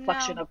it's the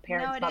reflection of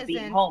parents not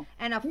being home.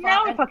 And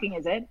it fucking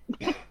isn't.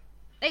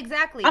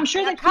 Exactly. I'm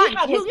sure that he's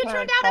not his you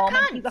turned out a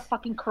cunt. He's a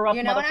fucking corrupt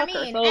motherfucker. What I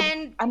mean?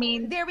 So, I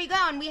mean, there we go.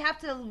 And we have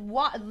to.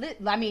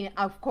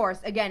 Of course,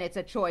 again, it's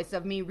a choice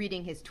of me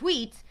reading his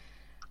tweet,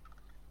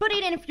 but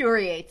it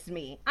infuriates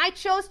me. I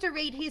chose to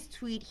read his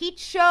tweet. He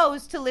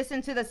chose to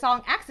listen to the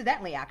song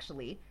accidentally,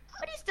 actually,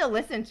 but he still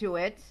listened to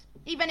it,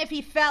 even if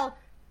he fell.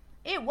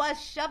 It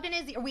was shoved in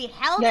his ear. We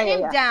held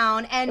him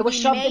down, and we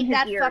made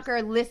that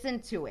fucker listen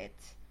to it.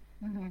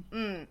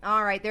 Mm-hmm.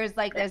 All right. There's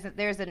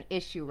an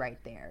issue right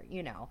there,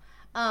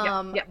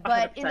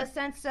 but in the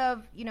sense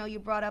of, you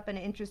brought up an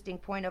interesting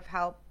point of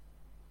how,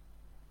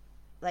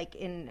 like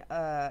in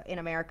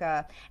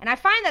America, and I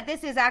find that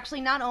this is actually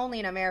not only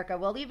in America,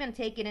 we'll even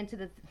take it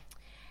into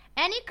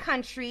any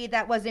country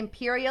that was an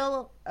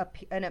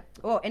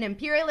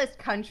imperialist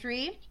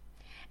country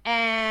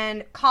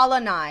and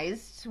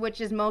colonized, which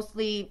is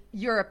mostly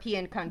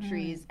European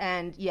countries,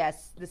 and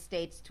yes, the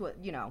States to,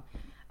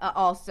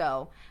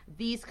 also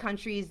these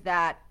countries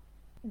that,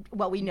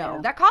 well, we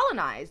know they're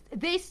colonized.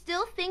 They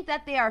still think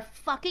that they are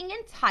fucking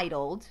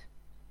entitled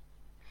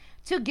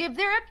to give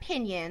their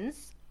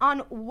opinions on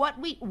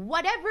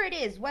whatever it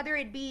is, whether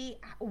it be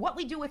what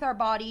we do with our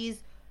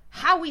bodies,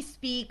 how we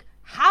speak,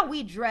 how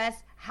we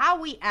dress,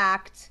 how we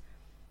act,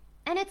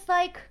 And it's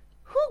like,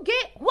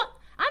 what?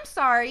 I'm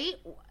sorry.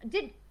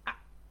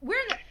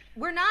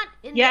 We're not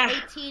in the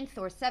 18th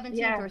or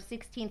 17th or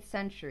 16th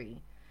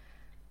century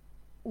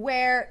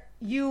where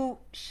you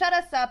shut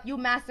us up, you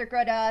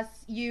massacred us,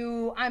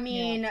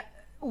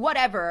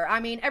 whatever. I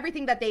mean,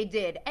 everything that they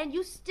did. And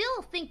you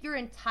still think you're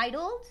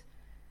entitled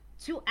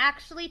to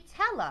actually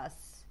tell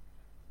us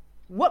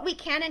what we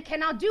can and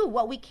cannot do,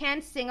 what we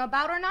can sing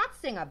about or not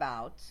sing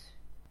about.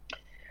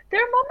 There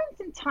are moments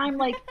in time,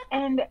 like,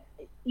 and,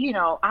 you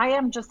know, I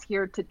am just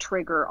here to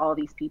trigger all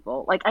these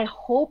people. Like, I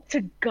hope to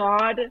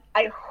God,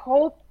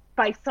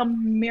 by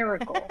some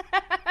miracle,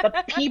 the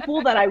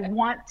people that I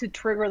want to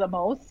trigger the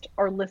most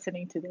are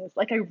listening to this.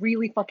 Like, I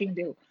really fucking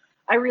do.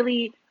 I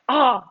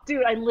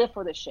live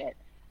for this shit.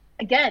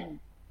 Again,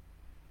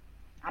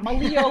 I'm a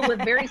Leo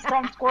with very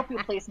strong Scorpio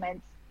placements.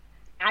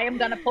 I am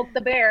going to poke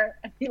the bear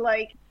and be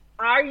like,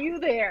 are you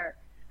there?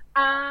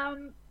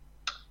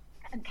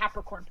 And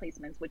Capricorn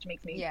placements, which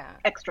makes me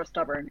extra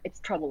stubborn. It's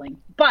troubling.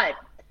 But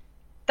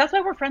that's why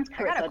we're friends,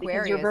 Carissa,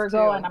 because you're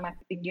Virgo too. And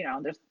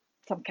I'm, there's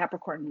some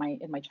Capricorn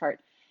in my chart.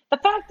 The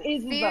fact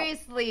is,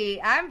 seriously,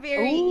 I'm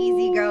very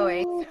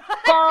easygoing.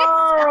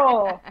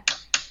 Girl.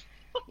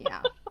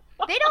 Yeah,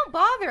 they don't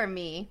bother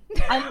me.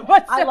 I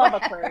love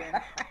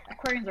Aquarians.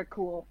 Aquarians are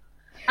cool.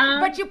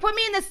 But you put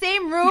me in the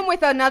same room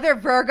with another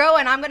Virgo,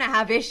 and I'm gonna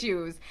have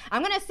issues.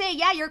 I'm gonna say,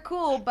 yeah, you're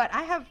cool, but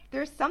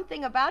there's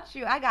something about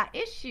you. I got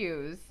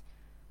issues.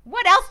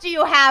 What else do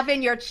you have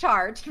in your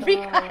chart?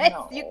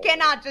 Because you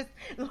cannot just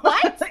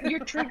what?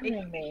 You're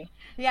triggering me.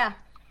 Yeah.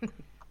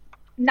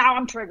 Now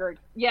I'm triggered.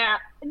 Yeah.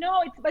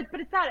 No, but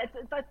it's that.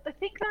 I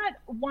think that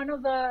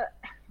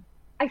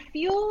I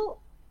feel,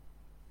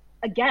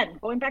 again,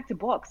 going back to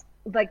books,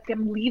 like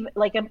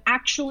I'm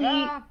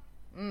actually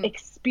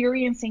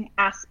experiencing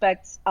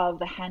aspects of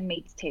The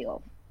Handmaid's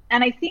Tale.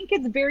 And I think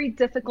it's very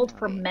difficult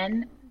for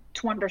men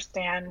to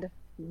understand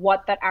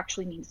what that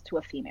actually means to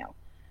a female.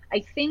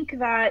 I think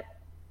that,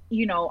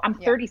 I'm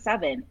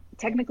 37.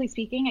 Technically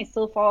speaking, I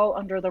still fall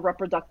under the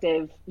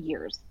reproductive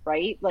years,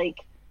 right? Like,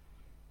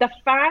 the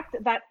fact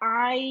that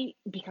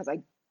because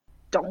I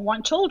don't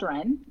want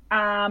children,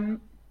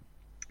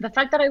 the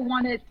fact that I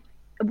wanted,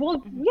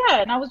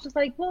 and I was just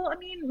like,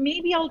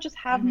 maybe I'll just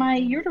have my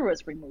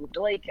uterus removed.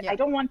 Like, I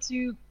don't want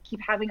to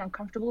keep having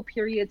uncomfortable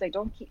periods. I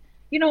don't keep,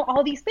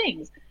 all these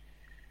things.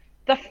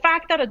 The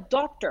fact that a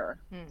doctor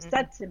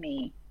said to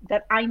me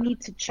that I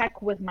need to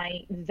check with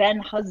my then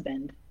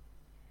husband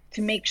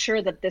to make sure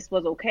that this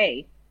was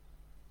okay.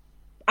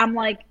 I'm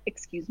like,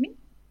 excuse me?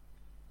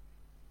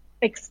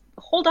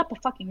 Hold up a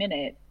fucking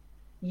minute.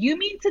 You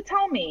mean to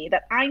tell me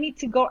that I need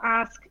to go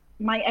ask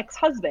my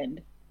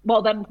ex-husband,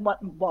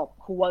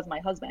 who was my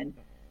husband,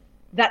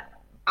 that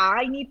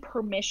I need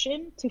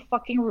permission to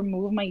fucking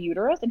remove my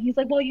uterus? And he's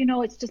like,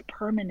 it's just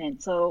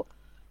permanent. So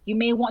you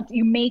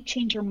may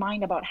change your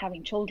mind about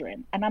having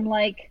children. And I'm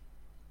like,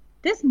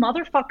 this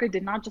motherfucker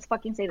did not just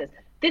fucking say this.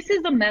 This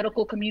is the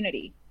medical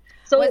community.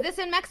 So was this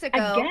in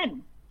Mexico?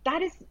 Again,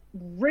 that is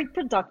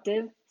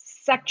reproductive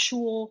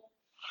sexual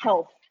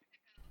health.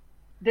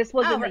 This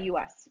was in the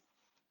U.S.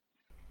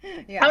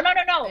 Yeah. Oh,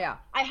 no. Yeah.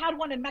 I had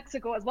one in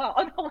Mexico as well.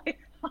 Oh, no, wait.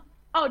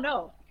 Oh,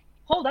 no.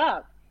 Hold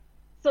up.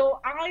 So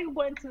I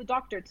went to the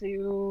doctor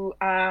to,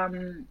 I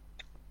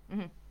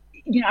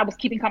was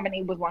keeping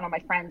company with one of my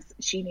friends.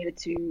 She needed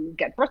to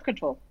get birth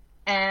control.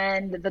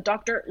 And the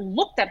doctor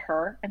looked at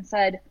her and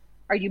said,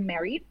 "Are you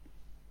married?"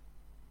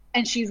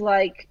 And she's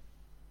like,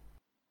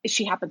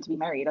 she happened to be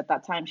married at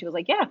that time. She was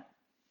like, "Yeah."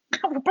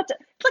 It's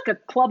like a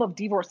club of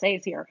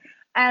divorcees here.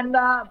 And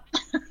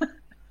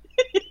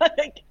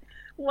like,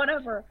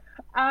 whatever.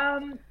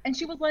 And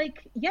she was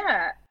like,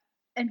 "Yeah."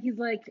 And he's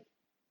like,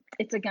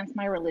 "It's against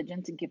my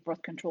religion to give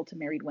birth control to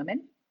married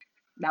women."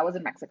 That was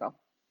in Mexico.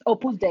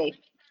 Opus Dei,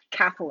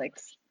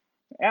 Catholics.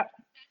 Yep.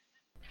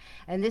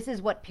 And this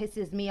is what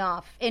pisses me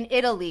off. In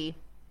Italy,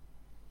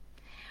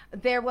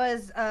 there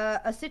was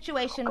a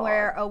situation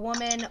where a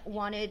woman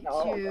wanted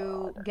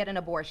to get an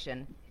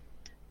abortion.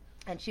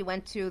 And she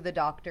went to the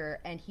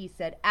doctor, and he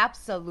said,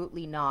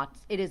 "Absolutely not.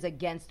 It is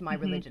against my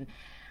religion."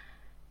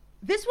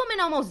 This woman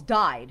almost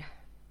died.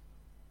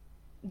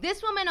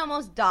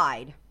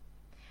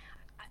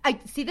 I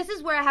see, this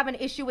is where I have an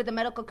issue with the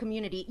medical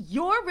community.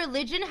 Your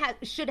religion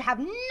should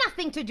have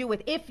nothing to do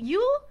with. If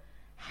you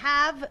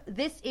have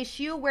this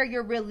issue where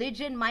your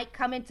religion might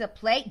come into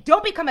play,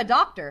 don't become a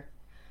doctor.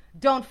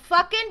 Don't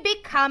fucking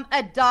become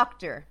a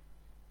doctor.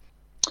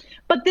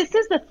 But this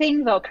is the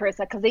thing, though,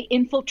 Carissa, because they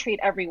infiltrate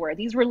everywhere.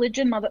 These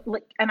religion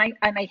and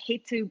I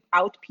hate to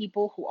out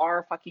people who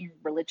are fucking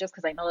religious,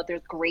 because I know that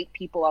there's great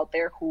people out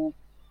there who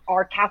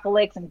are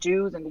Catholics and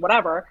Jews and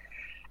whatever.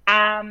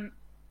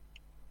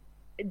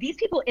 These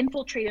people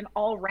infiltrate in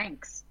all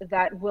ranks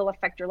that will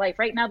affect your life.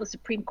 Right now, the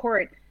Supreme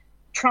Court,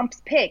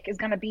 Trump's pick is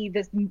going to be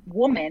this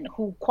woman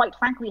who, quite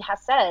frankly,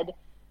 has said,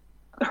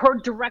 her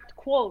direct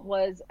quote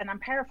was, and I'm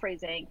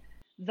paraphrasing,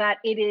 that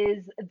it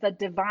is the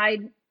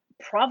divine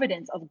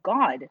providence of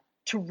God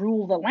to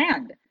rule the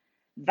land.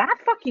 That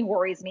fucking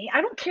worries me.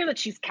 I don't care that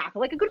she's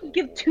Catholic. I couldn't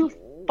give two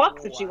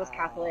fucks if she was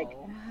Catholic.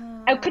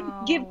 I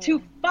couldn't give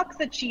two fucks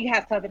that she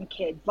has 7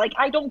 kids. Like,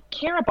 I don't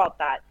care about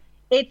that.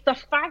 It's the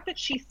fact that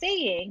she's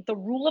saying the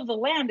rule of the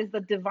land is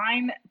the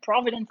divine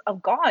providence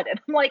of God. And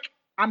I'm like,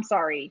 I'm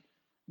sorry.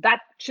 That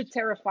should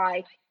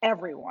terrify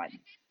everyone.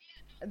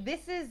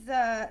 This is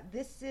Yeah.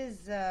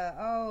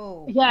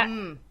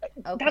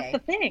 okay. That's the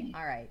thing.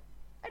 All right.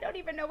 I don't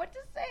even know what to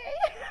say.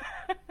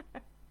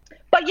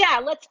 But yeah,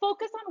 let's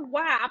focus on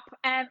WAP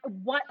and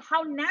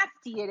how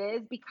nasty it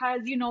is,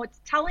 because, you know, it's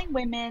telling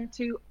women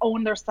to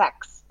own their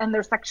sex and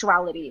their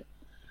sexuality.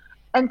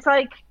 And it's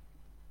like,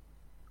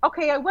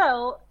 okay, I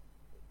will.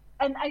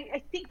 And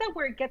I think that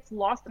where it gets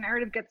lost, the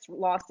narrative gets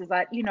lost, is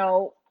that, you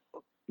know,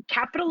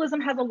 capitalism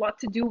has a lot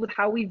to do with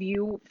how we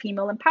view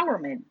female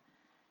empowerment.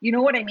 You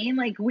know what I mean?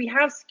 Like, we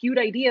have skewed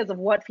ideas of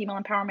what female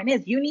empowerment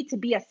is. You need to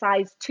be a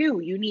size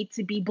 2. You need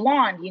to be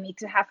blonde. You need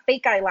to have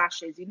fake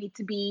eyelashes. You need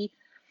to be,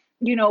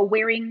 you know,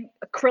 wearing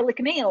acrylic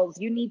nails.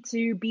 You need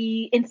to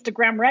be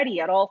Instagram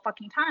ready at all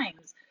fucking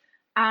times.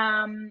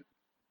 And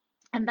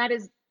that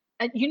is,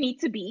 you need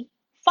to be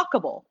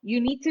fuckable.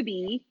 You need to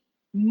be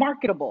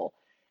marketable.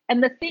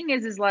 And the thing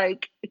is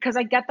like, because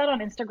I get that on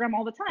Instagram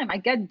all the time. I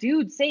get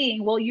dudes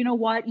saying, well, you know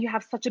what? You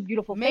have such a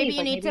beautiful maybe face.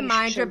 you need to should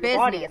mind your show business.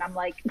 body. And I'm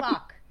like,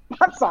 fuck.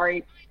 I'm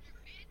sorry.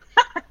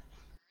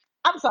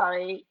 I'm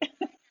sorry.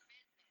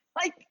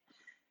 Like,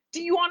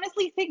 do you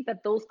honestly think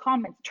that those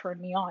comments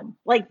turn me on?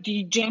 Like, do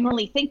you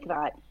genuinely think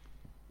that?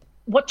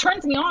 What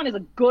turns me on is a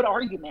good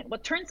argument.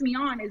 What turns me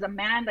on is a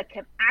man that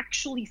can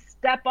actually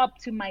step up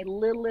to my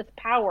Lilith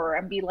power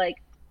and be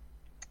like,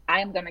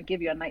 I am going to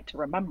give you a night to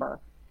remember.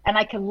 And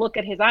I can look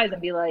at his eyes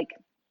and be like,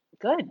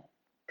 good,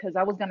 because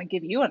I was going to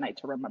give you a night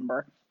to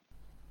remember.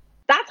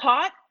 That's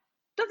hot.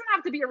 Doesn't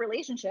have to be a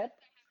relationship.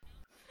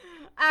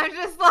 I'm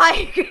just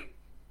like,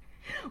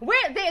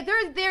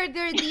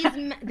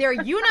 they're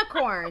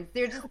unicorns.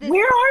 They're just this,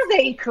 where are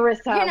they,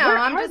 Carissa? You know, where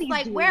I'm just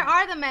like, dudes? where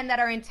are the men that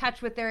are in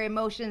touch with their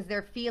emotions,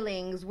 their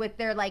feelings, with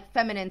their like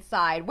feminine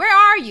side? Where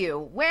are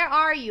you? Where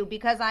are you?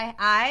 Because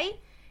I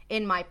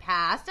in my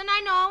past, and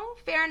I know,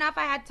 fair enough,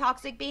 I had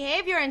toxic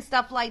behavior and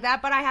stuff like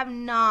that, but I have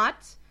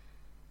not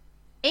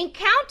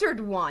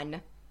encountered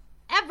one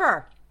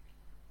ever.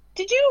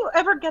 Did you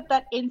ever get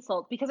that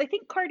insult? Because I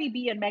think Cardi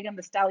B and Megan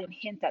Thee Stallion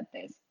hint at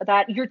this,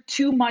 that you're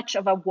too much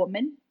of a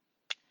woman.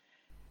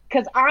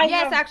 Because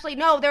yes,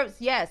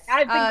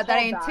 I've been that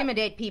I called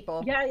intimidate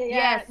people. Yeah.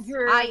 Yes,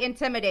 I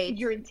intimidate.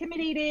 You're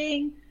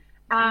intimidating.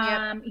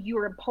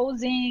 You're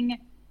imposing.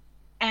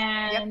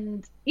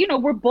 And, you know,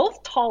 we're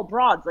both tall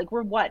broads. Like,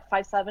 we're what,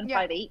 5'7",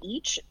 5'8"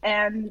 each?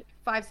 And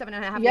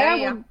 5'7.5".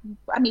 Yeah.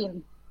 I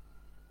mean,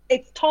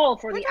 it's tall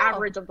for the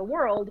average of the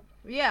world.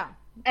 Yeah.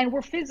 And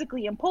we're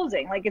physically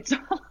imposing. Like, it's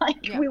not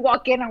like we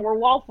walk in and we're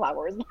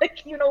wallflowers.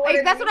 Like, you know what I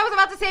mean? That's what I was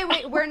about to say.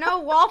 We're no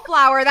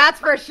wallflower,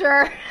 that's for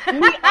sure.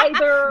 We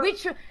either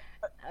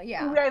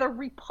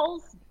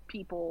repulse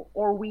people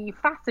or we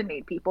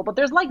fascinate people. But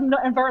there's, like, no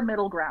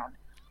environmental ground.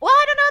 Well,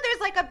 I don't know. There's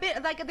like a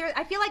bit, like there.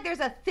 I feel like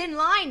there's a thin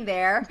line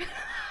there.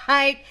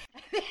 Like,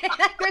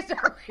 there's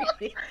a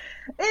really.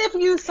 If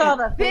you saw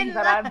the things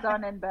that I've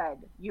done in bed,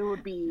 you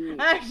would be.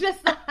 I'm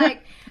just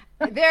like,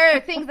 there are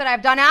things that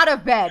I've done out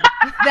of bed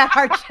that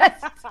are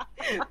just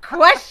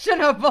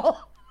questionable.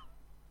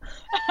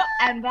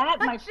 And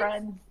that, my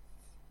friends,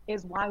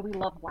 is why we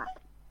love WAP.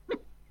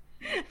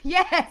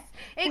 Yes,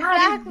 exactly.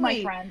 That is,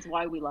 my friends,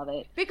 why we love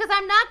it. Because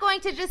I'm not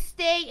going to just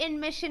stay in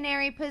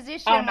missionary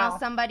position while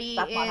somebody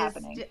is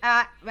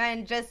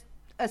and just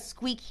a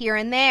squeak here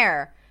and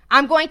there.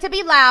 I'm going to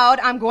be loud.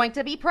 I'm going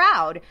to be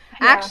proud.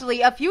 Yeah.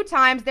 Actually, a few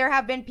times there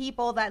have been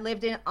people that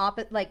lived in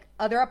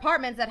other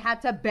apartments that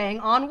had to bang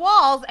on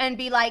walls and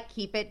be like,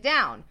 keep it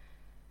down.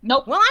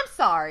 Nope. Well, I'm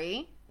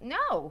sorry.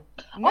 No,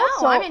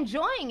 also, I'm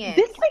enjoying it.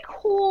 This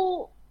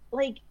whole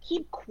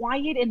keep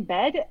quiet in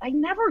bed, I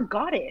never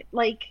got it.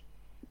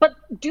 But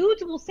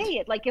dudes will say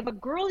it. Like, if a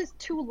girl is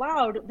too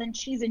loud, then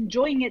she's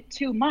enjoying it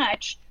too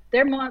much.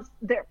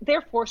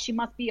 Therefore, she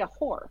must be a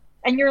whore.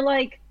 And you're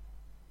like,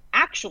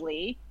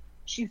 actually,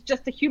 she's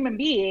just a human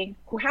being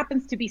who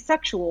happens to be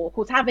sexual,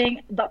 who's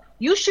having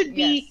you should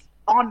be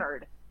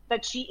honored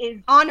that she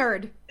is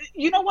honored.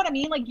 You know what I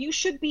mean? Like, you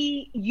should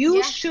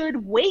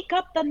should wake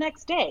up the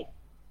next day.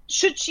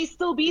 Should she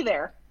still be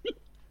there?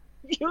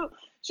 You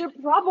should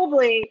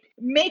probably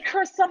make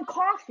her some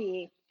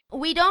coffee.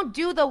 We don't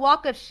do the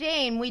walk of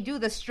shame. We do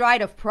the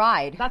stride of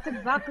pride. That's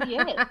exactly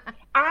it.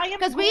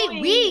 Because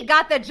we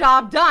got the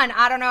job done.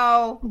 I don't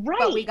know. Right.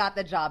 But we got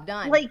the job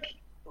done. Like,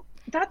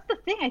 that's the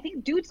thing. I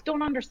think dudes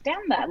don't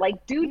understand that.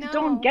 Like, dudes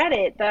don't get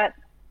it. That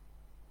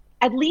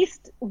at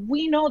least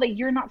we know that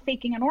you're not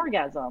faking an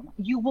orgasm.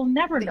 You will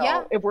never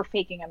know if we're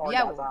faking an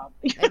orgasm.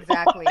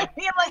 Exactly. I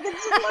mean, like,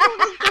 it's just one of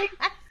those things.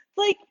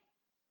 Like,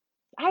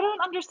 I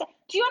don't understand.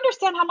 Do you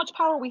understand how much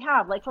power we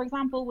have? Like, for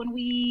example, when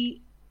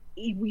we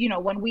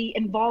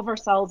involve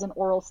ourselves in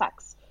oral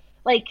sex,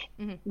 like,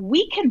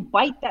 we can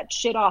bite that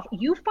shit off.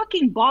 You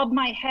fucking bob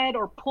my head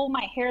or pull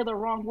my hair the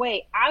wrong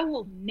way, I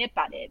will nip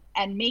at it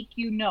and make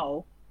you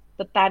know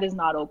that is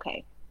not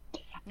okay.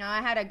 No,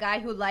 I had a guy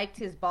who liked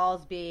his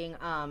balls being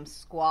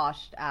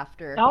squashed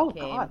after he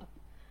came. God.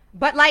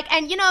 But like,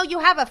 and you know, you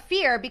have a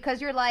fear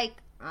because you're like,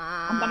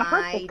 I'm gonna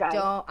hurt this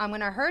guy. I'm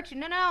gonna hurt you.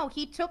 No,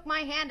 he took my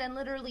hand and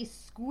literally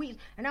squeezed.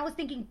 And I was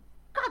thinking,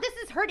 God, this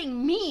is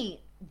hurting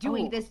me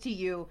doing this to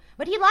you.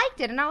 But he liked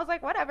it, and I was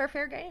like, whatever,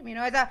 fair game. You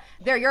know,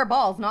 they're your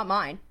balls, not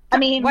mine. I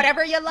mean,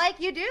 whatever you like,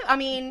 you do. I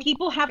mean,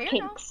 people have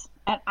kinks,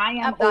 and I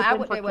am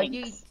open for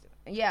kinks.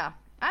 Yeah,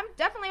 I'm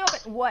definitely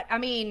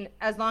open.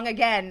 As long,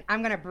 again,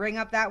 I'm gonna bring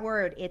up that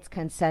word. It's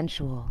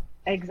consensual.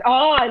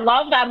 Oh, I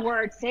love that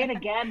word. Say it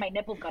again. My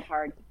nipples got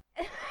hard.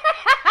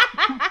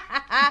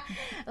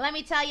 Let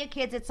me tell you,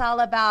 kids, it's all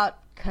about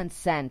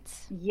consent.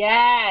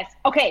 Yes.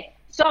 Okay,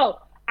 so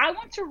I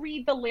want to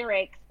read the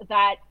lyrics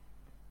that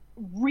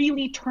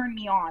really turned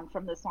me on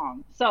from the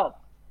song. So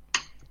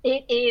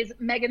it is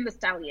Megan Thee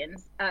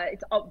Stallion's.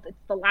 It's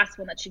the last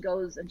one that she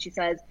goes and she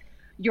says,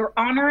 "Your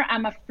Honor,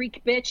 I'm a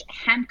freak bitch.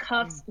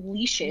 Handcuffs,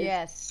 leashes.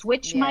 Yes.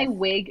 Switch my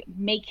wig.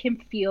 Make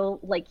him feel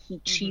like he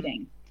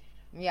cheating."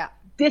 Yeah.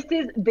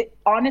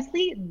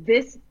 Honestly,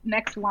 this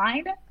next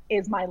line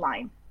is my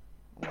line.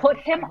 Put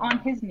him on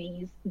his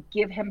knees.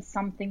 Give him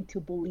something to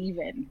believe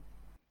in.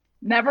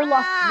 Never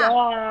lost.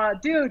 Oh,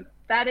 dude,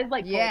 that is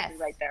like poetry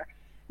right there.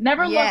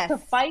 Never lost a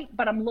fight,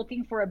 but I'm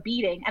looking for a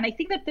beating. And I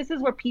think that this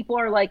is where people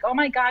are like, oh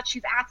my God,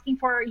 she's asking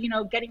for,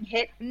 getting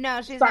hit.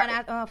 No, she's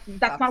not.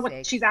 That's not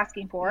what she's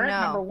asking for,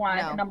 number one.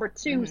 No. And number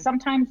two,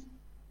 sometimes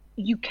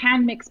you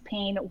can mix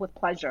pain with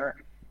pleasure.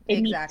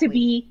 It needs to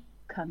be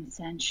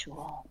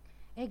consensual.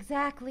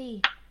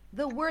 Exactly.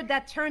 The word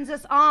that turns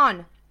us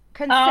on.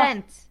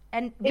 Consent.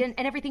 And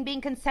everything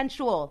being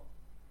consensual.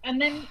 And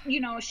then,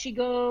 she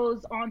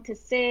goes on to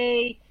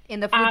say... In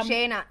the food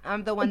chain,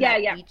 I'm the one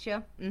that beats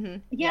you. Mm-hmm.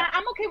 Yeah,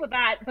 I'm okay with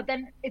that. But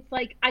then it's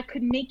like, I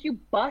could make you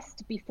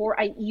bust before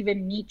I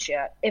even meet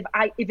you. If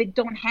it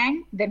don't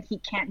hang, then he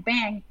can't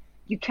bang.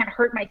 You can't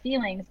hurt my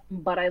feelings,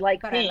 but I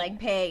like pain. I like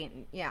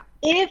pain, yeah.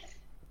 If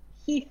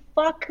he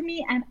fuck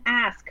me and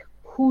ask,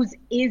 whose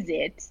is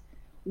it?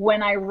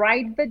 When I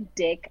ride the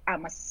dick,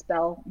 I'ma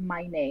spell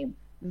my name.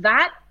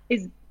 That,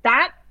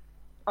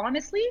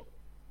 honestly,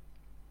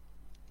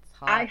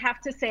 I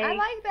have to say, I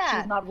like that.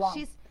 She's not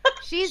wrong.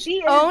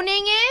 She's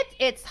owning it.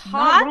 It's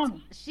hot.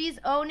 She's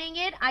owning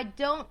it.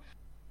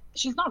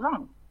 She's not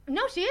wrong.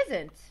 No, she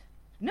isn't.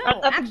 No,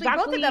 actually,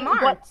 exactly both of them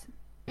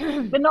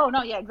aren't. But no,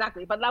 yeah,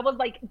 exactly. But that was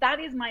like, that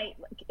is my.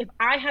 If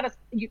I had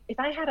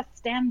a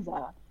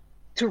stanza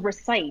to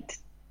recite,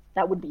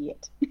 that would be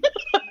it.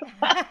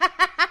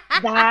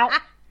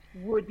 That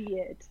would be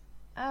it.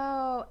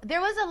 Oh, there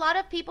was a lot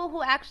of people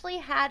who actually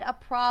had a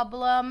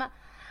problem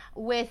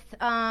with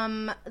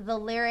the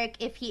lyric,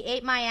 if he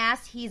ate my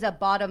ass, he's a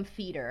bottom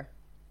feeder.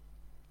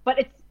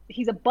 But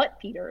he's a butt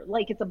feeder.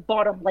 Like, it's a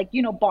bottom,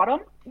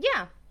 bottom?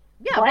 Yeah,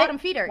 bottom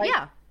feeder,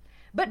 yeah.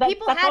 But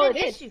people had an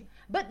issue.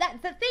 But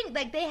that's the thing,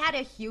 like, they had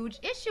a huge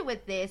issue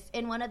with this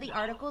in one of the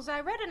articles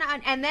I read.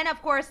 And then,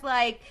 of course,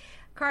 like,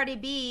 Cardi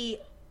B,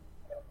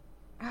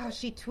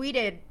 she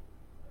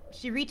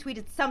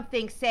retweeted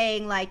something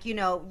saying, like,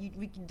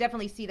 we can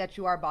definitely see that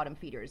you are bottom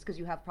feeders because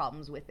you have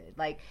problems with it.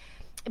 Like,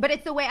 but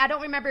it's the way, I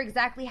don't remember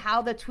exactly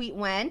how the tweet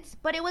went,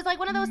 but it was like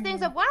one of those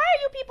things of, why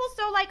are you people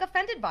so like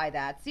offended by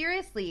that?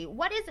 Seriously,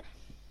 what is,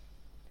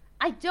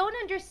 I don't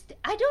understand.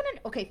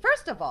 Okay,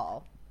 first of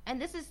all,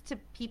 and this is to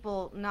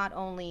people not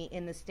only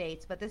in the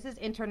States, but this is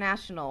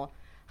international.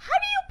 How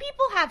do you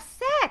people have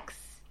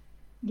sex?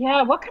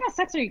 Yeah, what kind of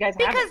sex are you guys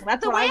having?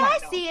 Because the way I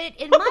see it,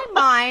 in my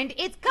mind,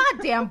 it's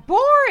goddamn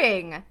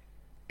boring.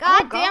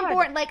 Goddamn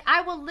boring. Like, I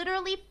will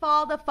literally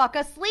fall the fuck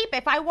asleep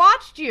if I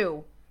watched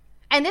you.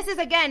 And this is,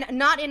 again,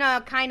 not in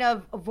a kind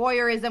of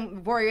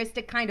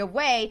voyeuristic kind of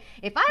way.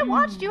 If I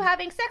watched you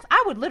having sex,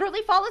 I would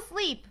literally fall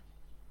asleep.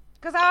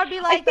 Because I would be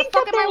like, the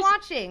fuck am I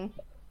watching?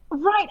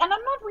 Right. And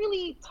I'm not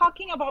really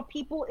talking about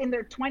people in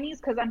their 20s,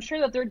 because I'm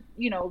sure that they're,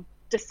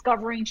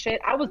 discovering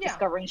shit. I was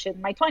discovering shit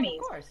in my 20s.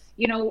 Of course.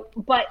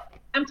 But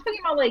I'm talking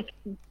about, like,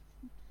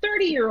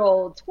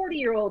 30-year-olds,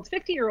 40-year-olds,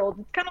 50-year-olds.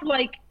 It's kind of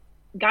like,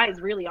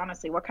 guys, really,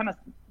 honestly,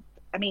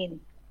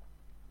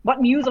 what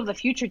news of the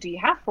future do you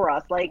have for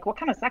us? Like, what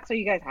kind of sex are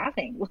you guys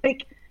having?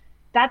 Like,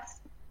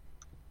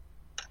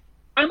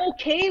 I'm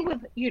okay with,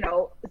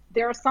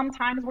 there are some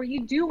times where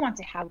you do want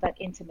to have that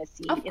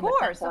intimacy. Of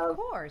course.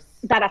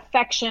 That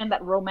affection,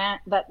 that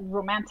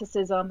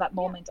romanticism, that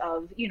moment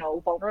of,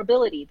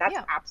 vulnerability. That's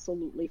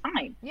absolutely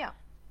fine. Yeah.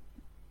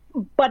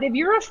 But if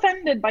you're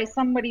offended by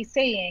somebody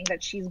saying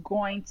that she's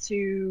going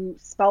to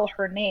spell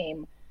her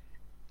name,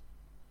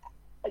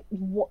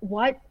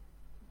 what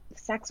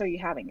sex are you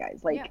having, guys?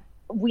 Like,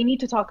 we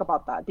need to talk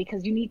about that,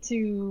 because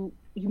you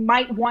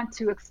might want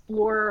to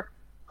explore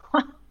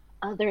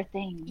other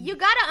things. You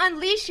gotta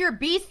unleash your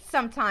beast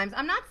sometimes.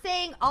 I'm not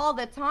saying all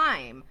the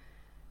time.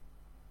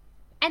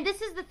 And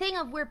this is the thing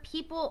of where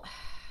people,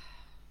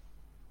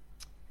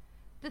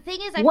 the thing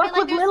is, I what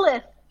feel like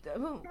Lilith?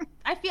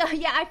 I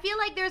feel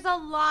like there's a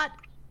lot,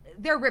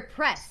 they're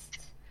repressed.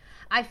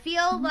 I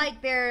feel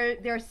like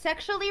they're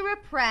sexually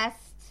repressed.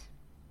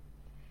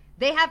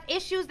 They have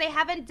issues they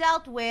haven't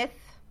dealt with.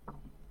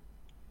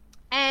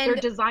 And their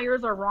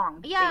desires are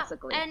wrong,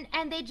 basically.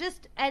 And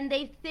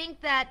they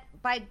think that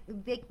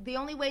the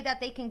only way that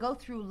they can go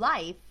through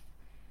life,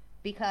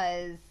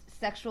 because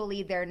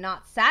sexually they're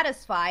not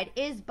satisfied,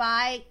 is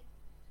by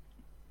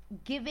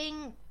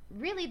giving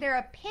really their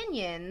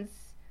opinions,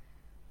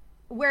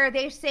 where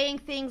they're saying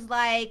things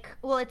like,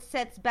 well, it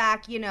sets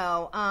back,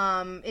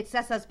 it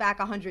sets us back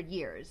 100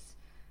 years.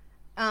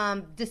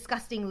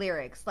 Disgusting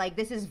lyrics, like,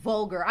 this is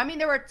vulgar. I mean,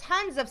 there were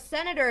tons of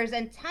senators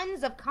and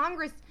tons of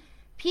Congress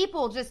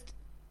people just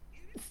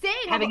saying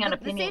having an the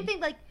opinion. same thing,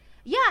 like,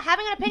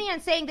 having an opinion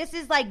and saying this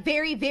is, like,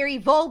 very, very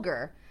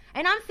vulgar.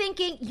 And I'm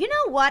thinking, you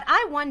know what?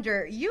 I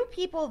wonder, you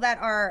people that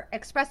are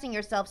expressing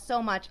yourself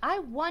so much, I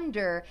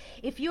wonder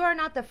if you are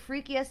not the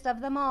freakiest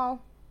of them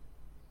all,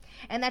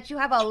 and that you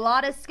have a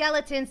lot of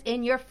skeletons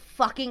in your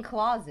fucking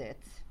closet.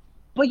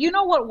 But you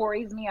know what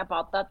worries me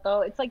about that,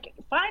 though? It's like,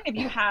 fine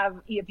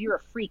if you're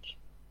a freak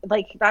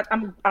like that.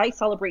 I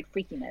celebrate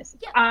freakiness.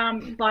 Yeah.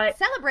 But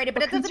celebrate it,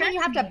 but it doesn't mean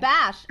you have to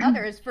bash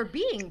others for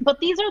being. But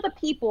these are the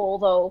people,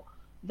 though,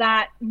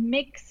 that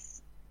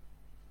mix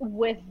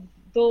with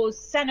those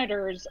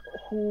senators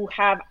or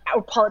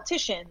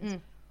politicians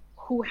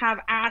who have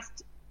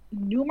asked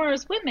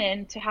numerous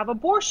women to have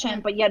abortion,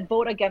 but yet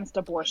vote against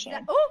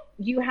abortion.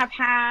 You have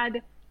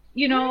had,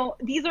 these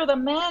are the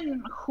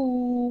men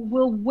who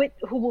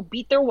will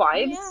beat their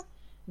wives. Yeah.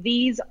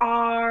 These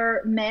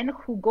are men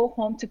who go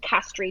home to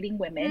castrating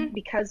women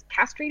because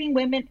castrating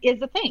women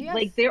is a thing. Yes.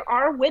 Like, there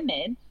are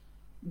women,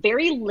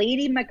 very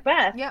Lady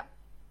Macbeth,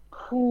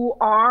 who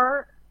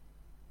are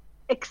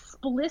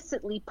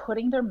explicitly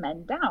putting their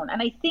men down.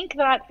 And I think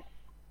that,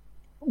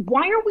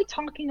 why are we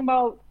talking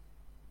about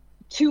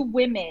two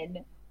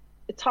women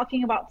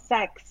talking about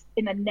sex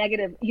in a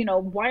negative,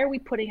 why are we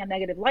putting a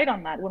negative light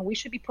on that when we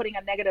should be putting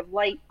a negative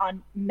light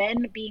on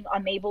men being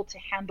unable to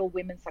handle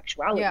women's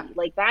sexuality? Yeah.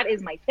 Like, that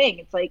is my thing.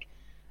 It's like,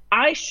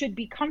 I should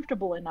be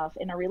comfortable enough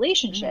in a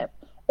relationship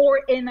or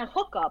in a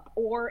hookup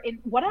or in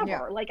whatever.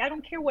 Yeah. Like, I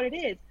don't care what it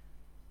is.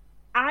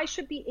 I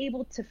should be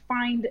able to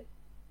find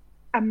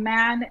a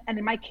man, and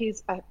in my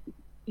case,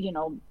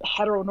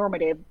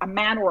 heteronormative, a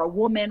man or a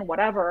woman,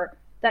 whatever,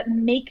 that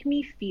make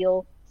me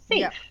feel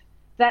safe.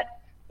 That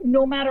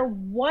no matter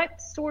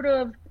what sort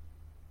of,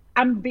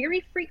 I'm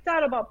very freaked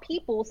out about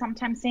people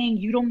sometimes saying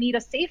you don't need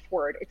a safe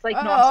word. It's like,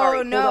 no, I'm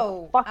sorry.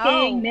 No. Hold up a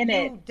fucking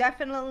minute. You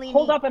definitely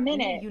hold up a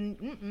minute.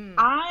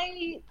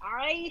 I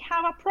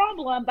have a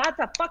problem. That's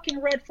a fucking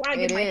red flag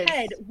in my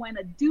head when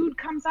a dude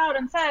comes out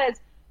and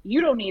says, you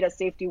don't need a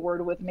safety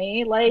word with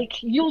me.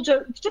 Like, you'll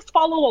just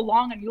follow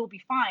along and you'll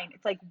be fine.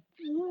 It's like,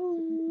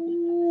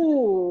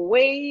 ooh,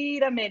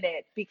 wait a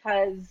minute,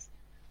 because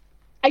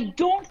I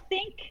don't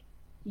think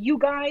you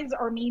guys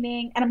are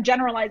meaning, and I'm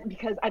generalizing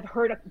because I've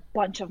heard a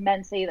bunch of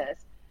men say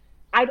this,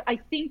 I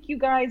think you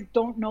guys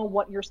don't know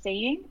what you're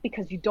saying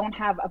because you don't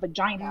have a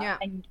vagina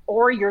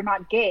or you're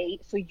not gay,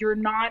 so you're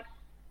not,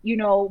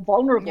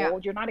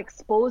 vulnerable, you're not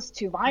exposed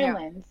to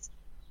violence.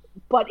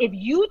 But if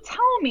you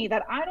tell me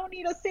that I don't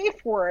need a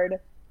safe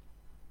word,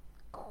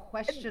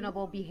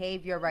 questionable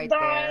behavior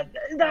there.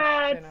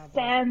 That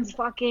sends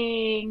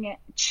fucking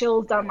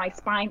chills down my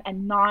spine,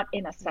 and not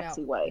in a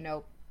sexy way.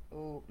 Nope.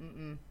 Oh,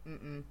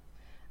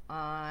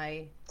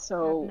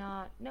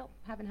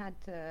 haven't had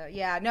to.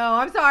 Yeah, no,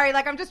 I'm sorry.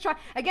 Like, I'm just trying.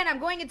 Again, I'm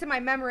going into my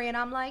memory, and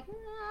I'm like,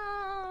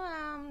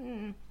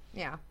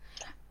 yeah.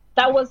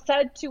 That was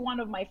said to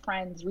one of my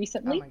friends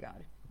recently. Oh my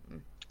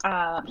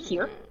God.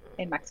 Here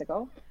in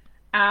Mexico.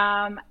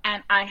 And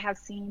I have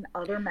seen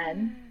other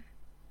men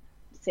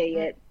say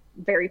it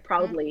very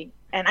proudly.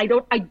 And I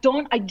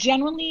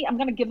genuinely, I'm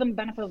going to give them the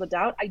benefit of the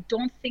doubt. I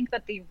don't think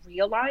that they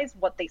realize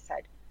what they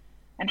said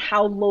and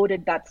how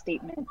loaded that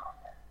statement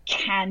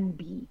can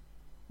be.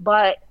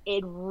 But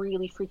it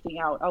really freaked me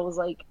out. I was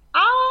like,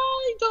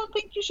 I don't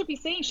think you should be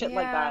saying shit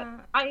like that.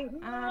 I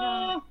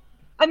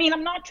mean,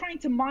 I'm not trying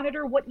to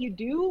monitor what you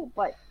do,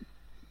 but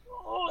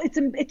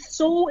it's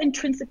so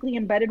intrinsically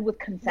embedded with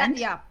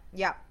consent.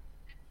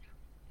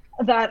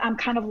 That I'm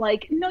kind of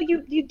like, no,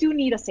 you do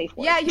need a safe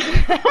word. Yeah, you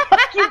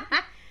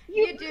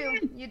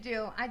do. You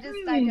do. I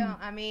don't.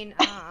 I mean,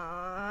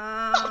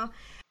 I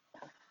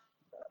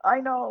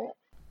know.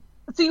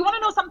 So you want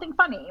to know something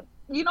funny?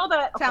 You know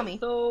that. Tell me.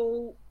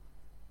 So,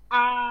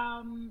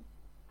 I'm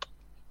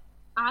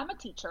a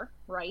teacher,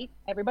 right?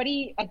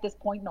 Everybody at this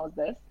point knows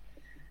this.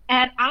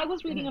 And I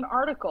was reading an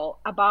article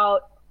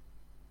about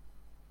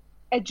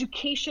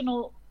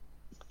educational,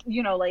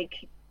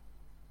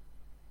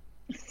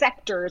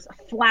 sectors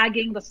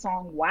flagging the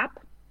song WAP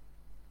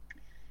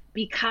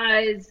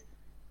because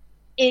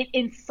it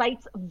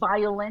incites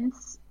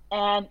violence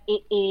and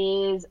it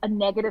is a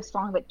negative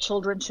song that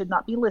children should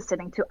not be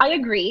listening to. I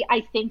agree.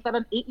 I think that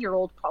an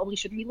 8-year-old probably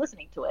shouldn't be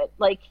listening to it.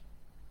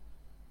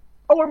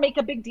 Or make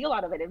a big deal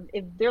out of it.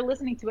 If they're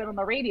listening to it on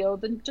the radio,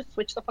 then just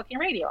switch the fucking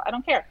radio. I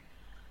don't care.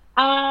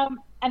 And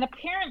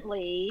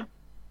apparently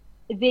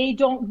they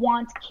don't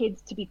want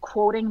kids to be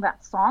quoting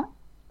that song.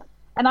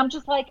 And I'm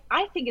just like,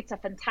 I think it's a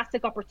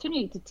fantastic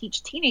opportunity to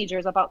teach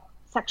teenagers about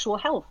sexual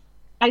health.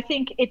 I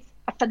think it's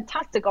a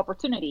fantastic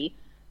opportunity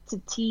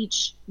to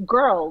teach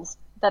girls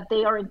that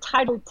they are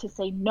entitled to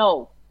say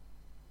no.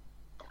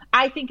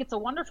 I think it's a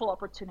wonderful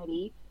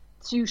opportunity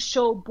to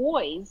show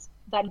boys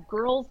that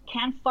girls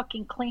can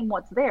fucking claim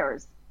what's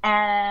theirs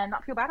and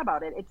not feel bad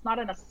about it. It's not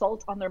an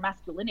assault on their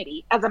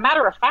masculinity. As a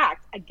matter of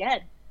fact,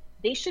 again,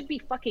 they should be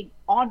fucking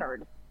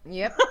honored.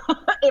 Yep.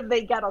 If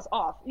they get us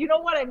off. You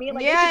know what I mean?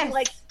 Like, yes. They should be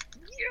like,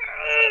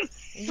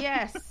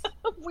 yes.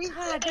 We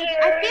God, did it.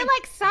 I feel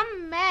like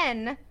some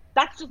men...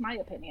 That's just my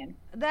opinion.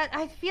 That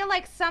I feel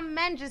like some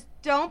men just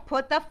don't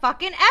put the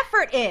fucking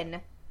effort in.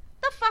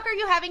 The fuck are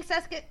you having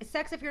sex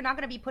if you're not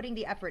going to be putting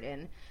the effort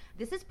in?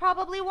 This is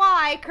probably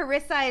why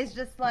Carissa is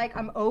just like,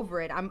 I'm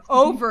over it. I'm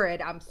over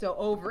it. I'm so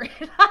over it.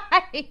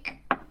 Like,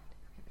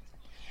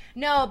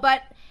 no,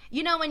 but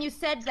you know, when you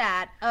said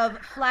that of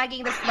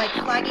flagging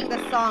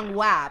the song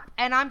WAP,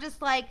 and I'm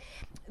just like,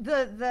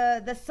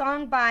 the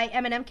song by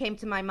Eminem came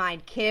to my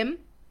mind. Kim,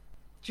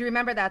 do you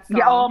remember that song?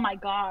 Yeah. Oh my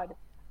God,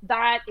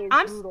 that is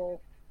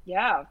brutal.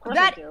 Yeah, of course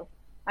I do,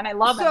 and I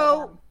love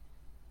Eminem.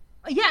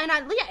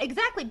 Yeah,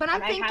 exactly. But I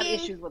had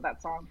issues with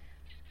that song.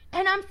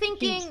 And I'm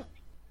thinking,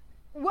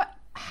 what?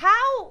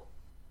 How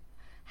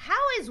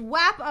is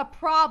WAP a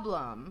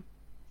problem,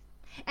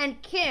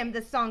 and Kim,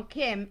 the song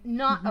Kim,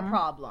 not a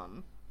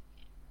problem?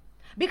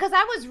 Because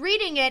I was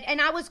reading it and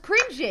I was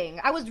cringing.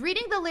 I was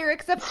reading the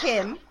lyrics of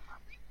Kim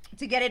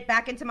to get it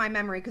back into my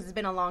memory because it's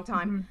been a long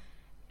time,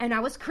 and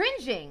I was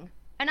cringing.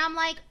 And I'm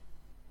like,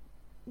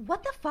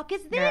 what the fuck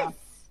is this? Yeah.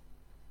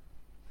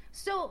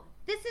 So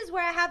this is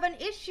where I have an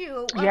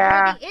issue of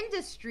the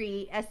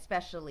industry,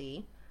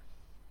 especially.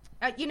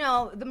 You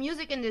know, the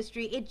music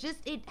industry,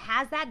 it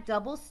has that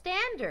double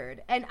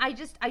standard. And I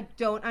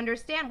don't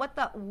understand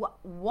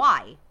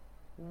why.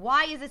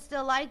 Why is it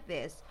still like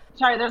this?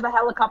 Sorry, there's a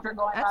helicopter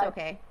going by. That's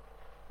okay.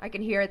 I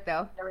can hear it,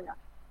 though. There we go.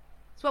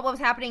 It's what was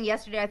happening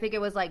yesterday. I think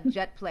it was like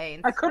jet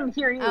planes. I couldn't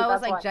hear you. It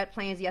was like jet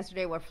planes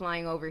yesterday were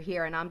flying over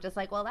here. And I'm just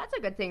like, well, that's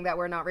a good thing that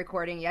we're not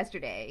recording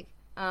yesterday.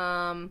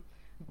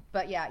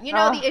 But yeah, you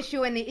know, the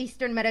issue in the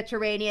Eastern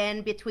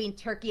Mediterranean between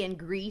Turkey and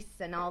Greece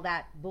and all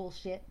that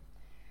bullshit.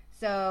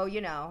 So,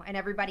 you know, and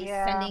everybody's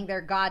sending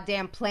their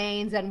goddamn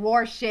planes and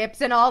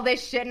warships and all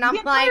this shit. And I'm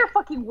like, the entire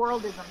fucking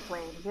world is in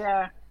planes.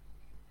 Yeah.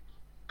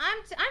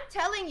 I'm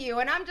telling you,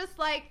 and I'm just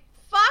like,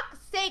 fuck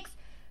sakes.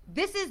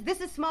 This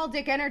is small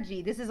dick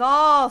energy. This is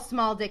all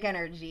small dick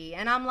energy.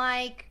 And I'm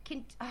like,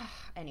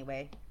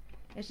 anyway,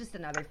 it's just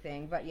another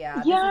thing. But yeah,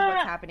 this is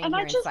what's happening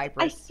here in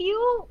Cyprus.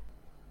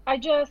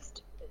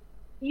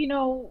 You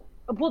know,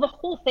 well, the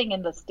whole thing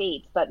in the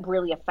States that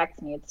really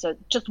affects me, it's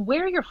just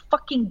wear your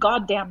fucking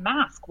goddamn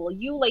mask, will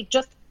you? Like,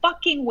 just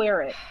fucking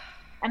wear it.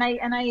 And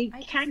I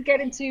can't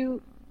get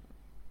into,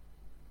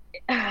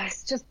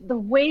 it's just the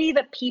way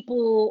that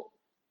people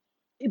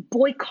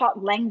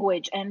boycott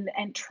language and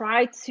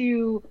try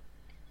to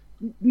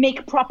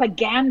make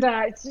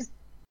propaganda. It's just,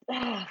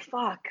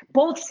 fuck.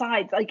 Both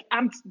sides. Like,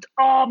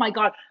 oh my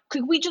God.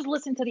 Could we just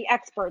listen to the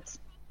experts?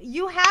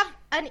 You have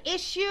an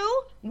issue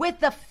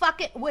with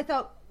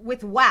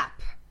with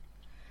WAP,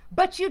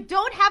 but you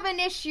don't have an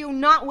issue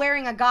not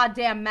wearing a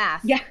goddamn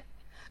mask. Yeah.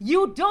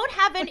 You don't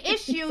have an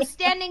issue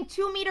standing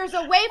 2 meters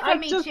away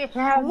from each other.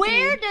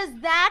 Where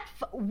does that?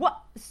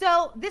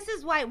 So this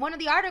is why one of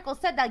the articles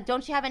said that.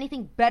 Don't you have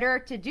anything better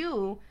to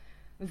do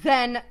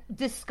than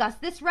discuss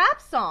this rap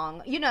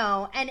song? You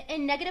know, and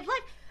in negative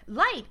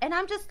light. And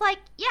I'm just like,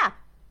 yeah,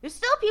 there's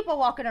still people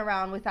walking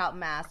around without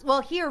masks.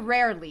 Well, here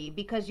rarely,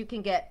 because you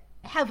can get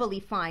heavily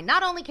fined.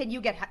 Not only can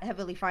you get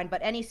heavily fined,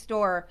 but any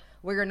store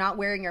where you're not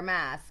wearing your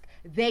mask,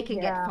 they can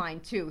get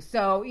fined too.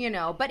 So, you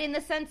know, but in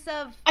the sense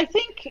of, I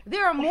think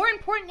there are more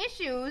important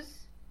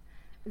issues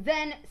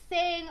than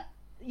saying,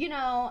 you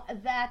know,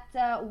 that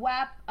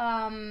WAP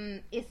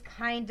is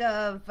kind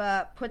of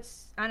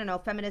puts, I don't know,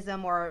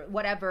 feminism or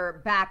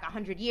whatever back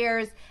 100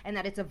 years, and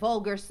that it's a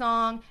vulgar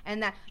song,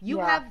 and that you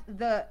have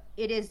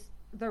it is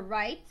the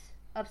right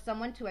of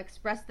someone to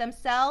express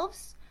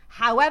themselves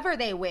however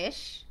they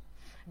wish.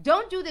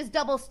 Don't do this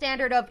double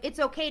standard of it's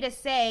okay to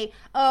say,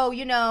 oh,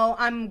 you know,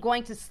 I'm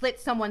going to slit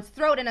someone's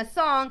throat in a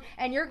song,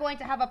 and you're going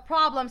to have a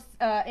problem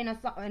in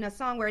a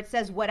song where it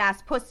says wet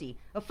ass pussy.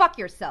 Well, fuck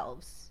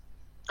yourselves.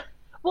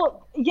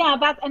 Well, yeah,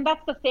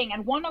 that's the thing.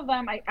 And one of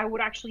them, I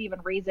would actually even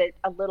raise it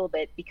a little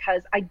bit,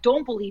 because I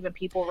don't believe in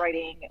people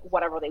writing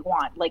whatever they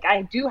want. Like,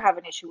 I do have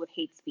an issue with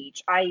hate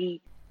speech.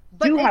 I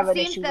do have an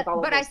issue with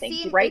all of those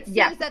things, right? It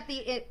seems that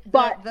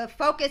the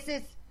focus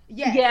is,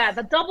 yes. Yeah,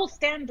 the double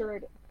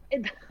standard.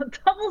 The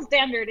double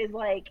standard is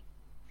like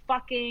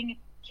fucking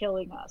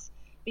killing us,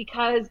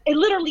 because it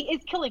literally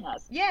is killing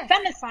us. Yes.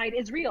 Femicide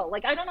is real.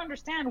 Like, I don't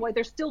understand why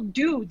there's still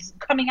dudes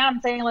coming out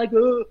and saying like,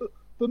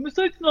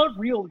 femicide's not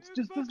real. It's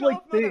just this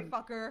like thing.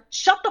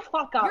 Shut the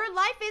fuck up. Your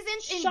life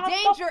isn't in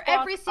danger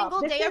every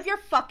single day of your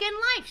fucking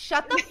life.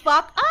 Shut the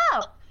fuck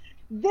up.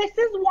 This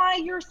is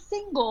why you're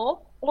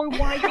single, or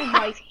why your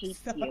wife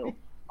hates you.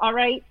 All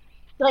right?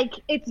 Like,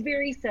 it's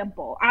very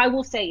simple. I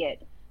will say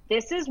it.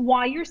 This is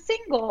why you're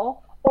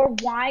single, or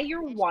why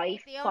your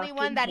wife the only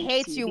one that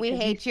hates you. We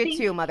hate you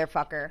too,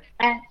 motherfucker.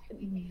 And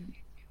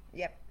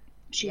yep,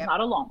 she's not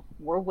alone.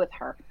 We're with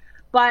her.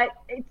 But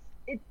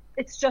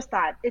it's just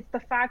that. It's the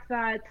fact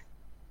that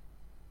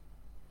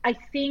I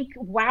think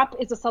WAP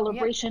is a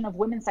celebration of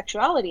women's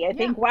sexuality. I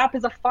think WAP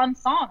is a fun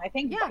song. I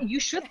think you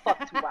should fuck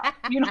to WAP.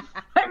 You know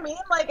what I mean?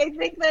 Like, I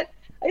think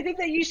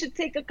that you should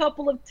take a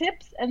couple of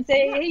tips and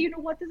say, hey, you know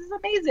what? This is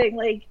amazing.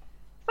 Like,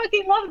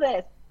 fucking love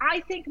this.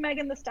 I think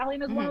Megan Thee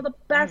Stallion is one of the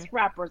best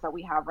rappers that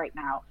we have right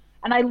now.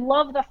 And I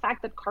love the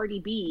fact that Cardi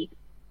B,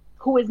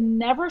 who is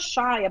never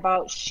shy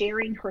about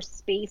sharing her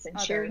space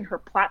and sharing her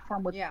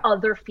platform with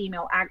other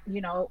female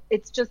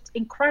it's just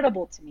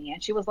incredible to me.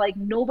 And she was like,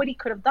 nobody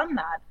could have done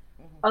that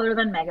other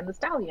than Megan Thee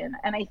Stallion.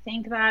 And I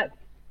think that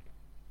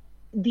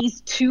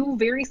these two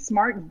very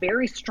smart,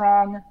 very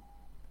strong,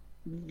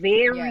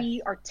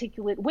 very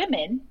articulate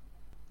women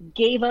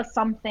gave us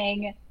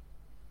something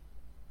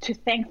to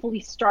thankfully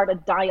start a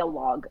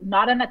dialogue,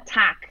 not an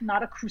attack,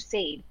 not a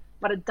crusade,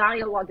 but a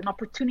dialogue, an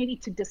opportunity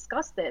to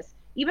discuss this,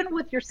 even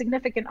with your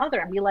significant other,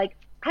 and be like,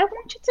 I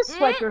want you to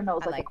swipe your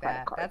nose like a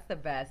credit card. That's the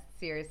best.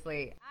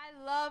 Seriously. I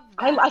love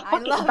that. I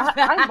love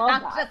that.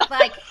 I'm just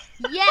like,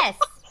 yes.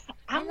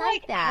 I'm I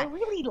like that. I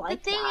really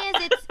like the thing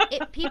that. is,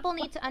 people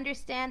need to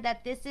understand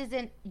that this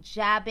isn't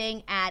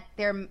jabbing at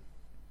their.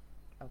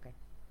 Okay.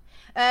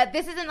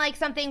 This isn't like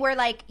something where,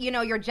 like, you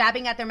know, you're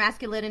jabbing at their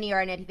masculinity or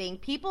anything.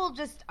 People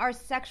just are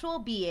sexual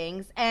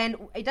beings, and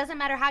it doesn't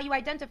matter how you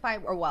identify,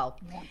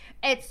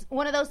 it's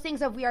one of those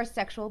things of we are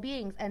sexual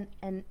beings, and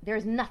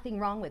there's nothing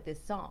wrong with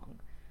this song.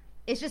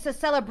 It's just a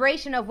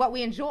celebration of what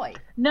we enjoy.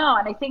 No,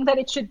 and I think that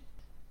it should,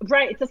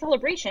 it's a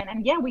celebration,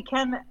 and we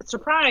can,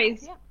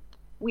 surprise,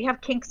 we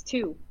have kinks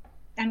too.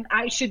 And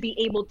I should be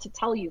able to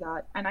tell you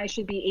that, and I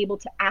should be able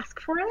to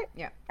ask for it,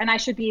 and I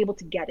should be able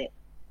to get it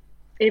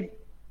if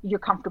you're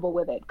comfortable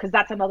with it, because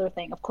that's another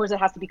thing. Of course, it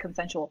has to be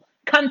consensual.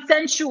 There's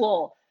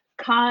nothing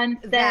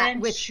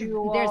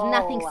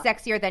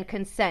sexier than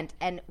consent,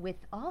 and with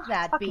all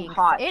that being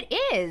hot, it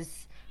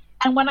is.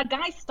 And when a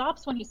guy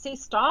stops, when you say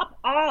stop,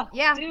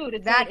 dude,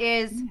 it's that like,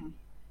 is.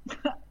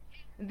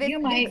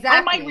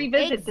 I might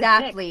revisit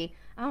this.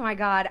 Oh my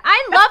God.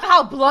 I love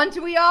how blunt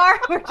we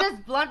are. We're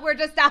just blunt. We're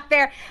just out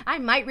there. I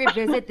might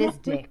revisit this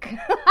dick.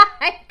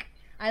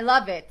 I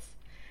love it.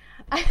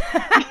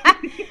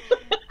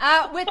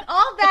 With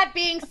all that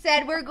being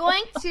said,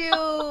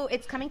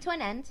 it's coming to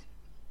an end.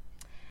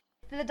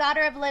 The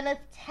Daughter of Lilith,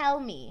 tell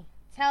me,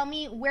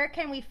 where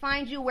can we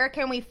find you? Where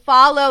can we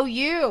follow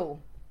you?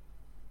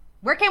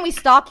 Where can we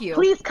stalk you?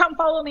 Please come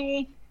follow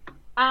me.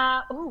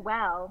 I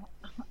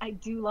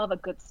do love a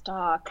good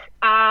stalk.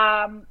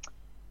 I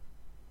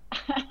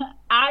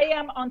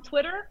am on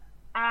Twitter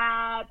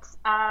at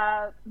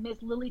Miss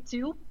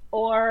Lily2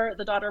 or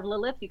the Daughter of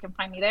Lilith. You can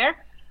find me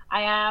there.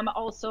 I am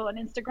also on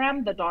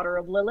Instagram, the Daughter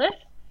of Lilith.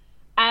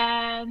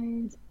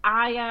 And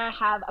I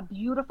have a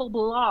beautiful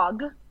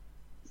blog,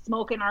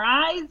 Smoke in Our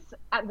Eyes,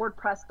 at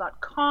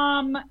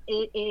WordPress.com.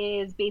 It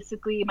is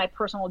basically my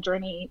personal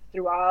journey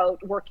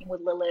throughout working with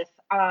Lilith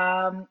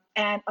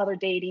and other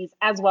deities,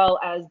 as well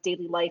as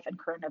daily life and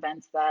current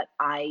events that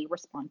I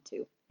respond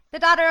to. The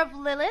Daughter of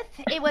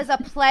Lilith, it was a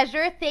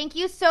pleasure. Thank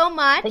you so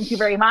much. Thank you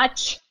very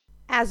much.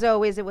 As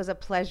always, it was a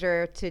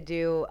pleasure to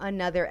do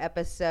another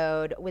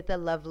episode with the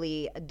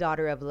lovely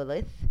Daughter of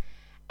Lilith.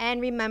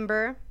 And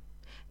remember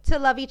to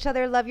love each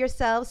other, love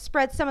yourselves,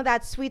 spread some of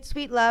that sweet,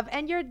 sweet love,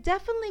 and you're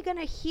definitely going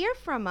to hear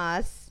from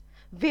us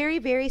very,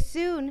 very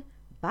soon.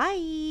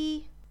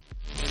 Bye.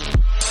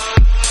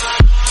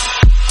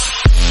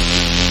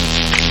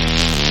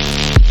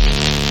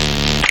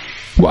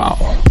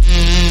 Wow.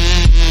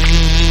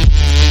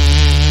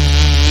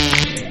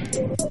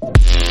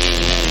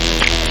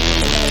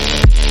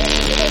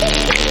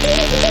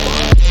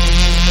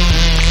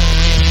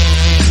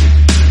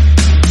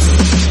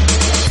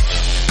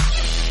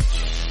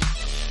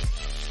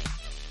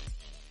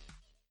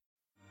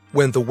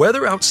 When the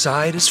weather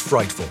outside is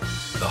frightful,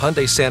 the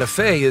Hyundai Santa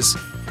Fe is,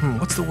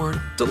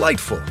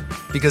 delightful.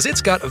 Because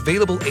it's got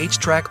available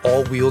H-Track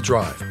all-wheel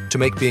drive to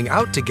make being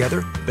out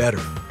together better.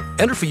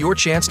 Enter for your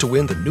chance to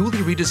win the newly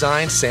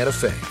redesigned Santa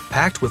Fe,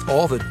 packed with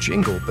all the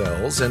jingle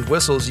bells and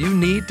whistles you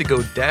need to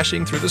go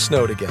dashing through the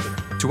snow together.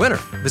 To enter,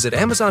 visit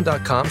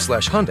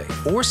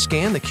Amazon.com/Hyundai or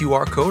scan the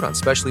QR code on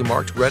specially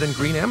marked red and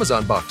green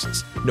Amazon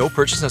boxes. No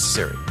purchase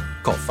necessary.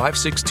 Call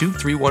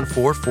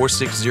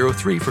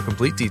 562-314-4603 for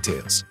complete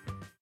details.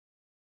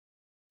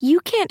 You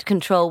can't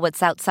control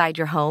what's outside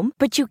your home,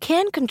 but you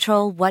can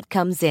control what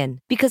comes in.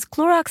 Because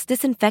Clorox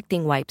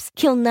disinfecting wipes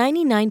kill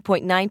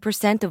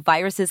 99.9% of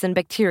viruses and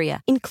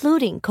bacteria,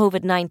 including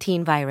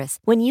COVID-19 virus,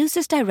 when used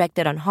as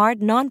directed on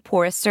hard,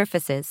 non-porous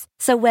surfaces.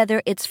 So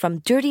whether it's from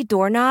dirty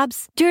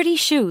doorknobs, dirty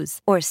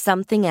shoes, or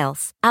something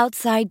else,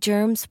 outside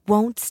germs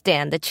won't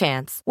stand a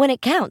chance. When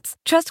it counts,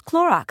 trust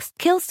Clorox.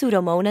 Kill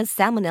Pseudomonas,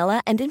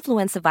 Salmonella, and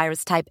influenza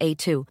virus type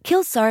A2.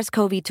 Kill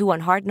SARS-CoV-2 on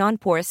hard,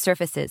 non-porous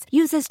surfaces.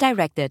 Use as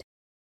directed.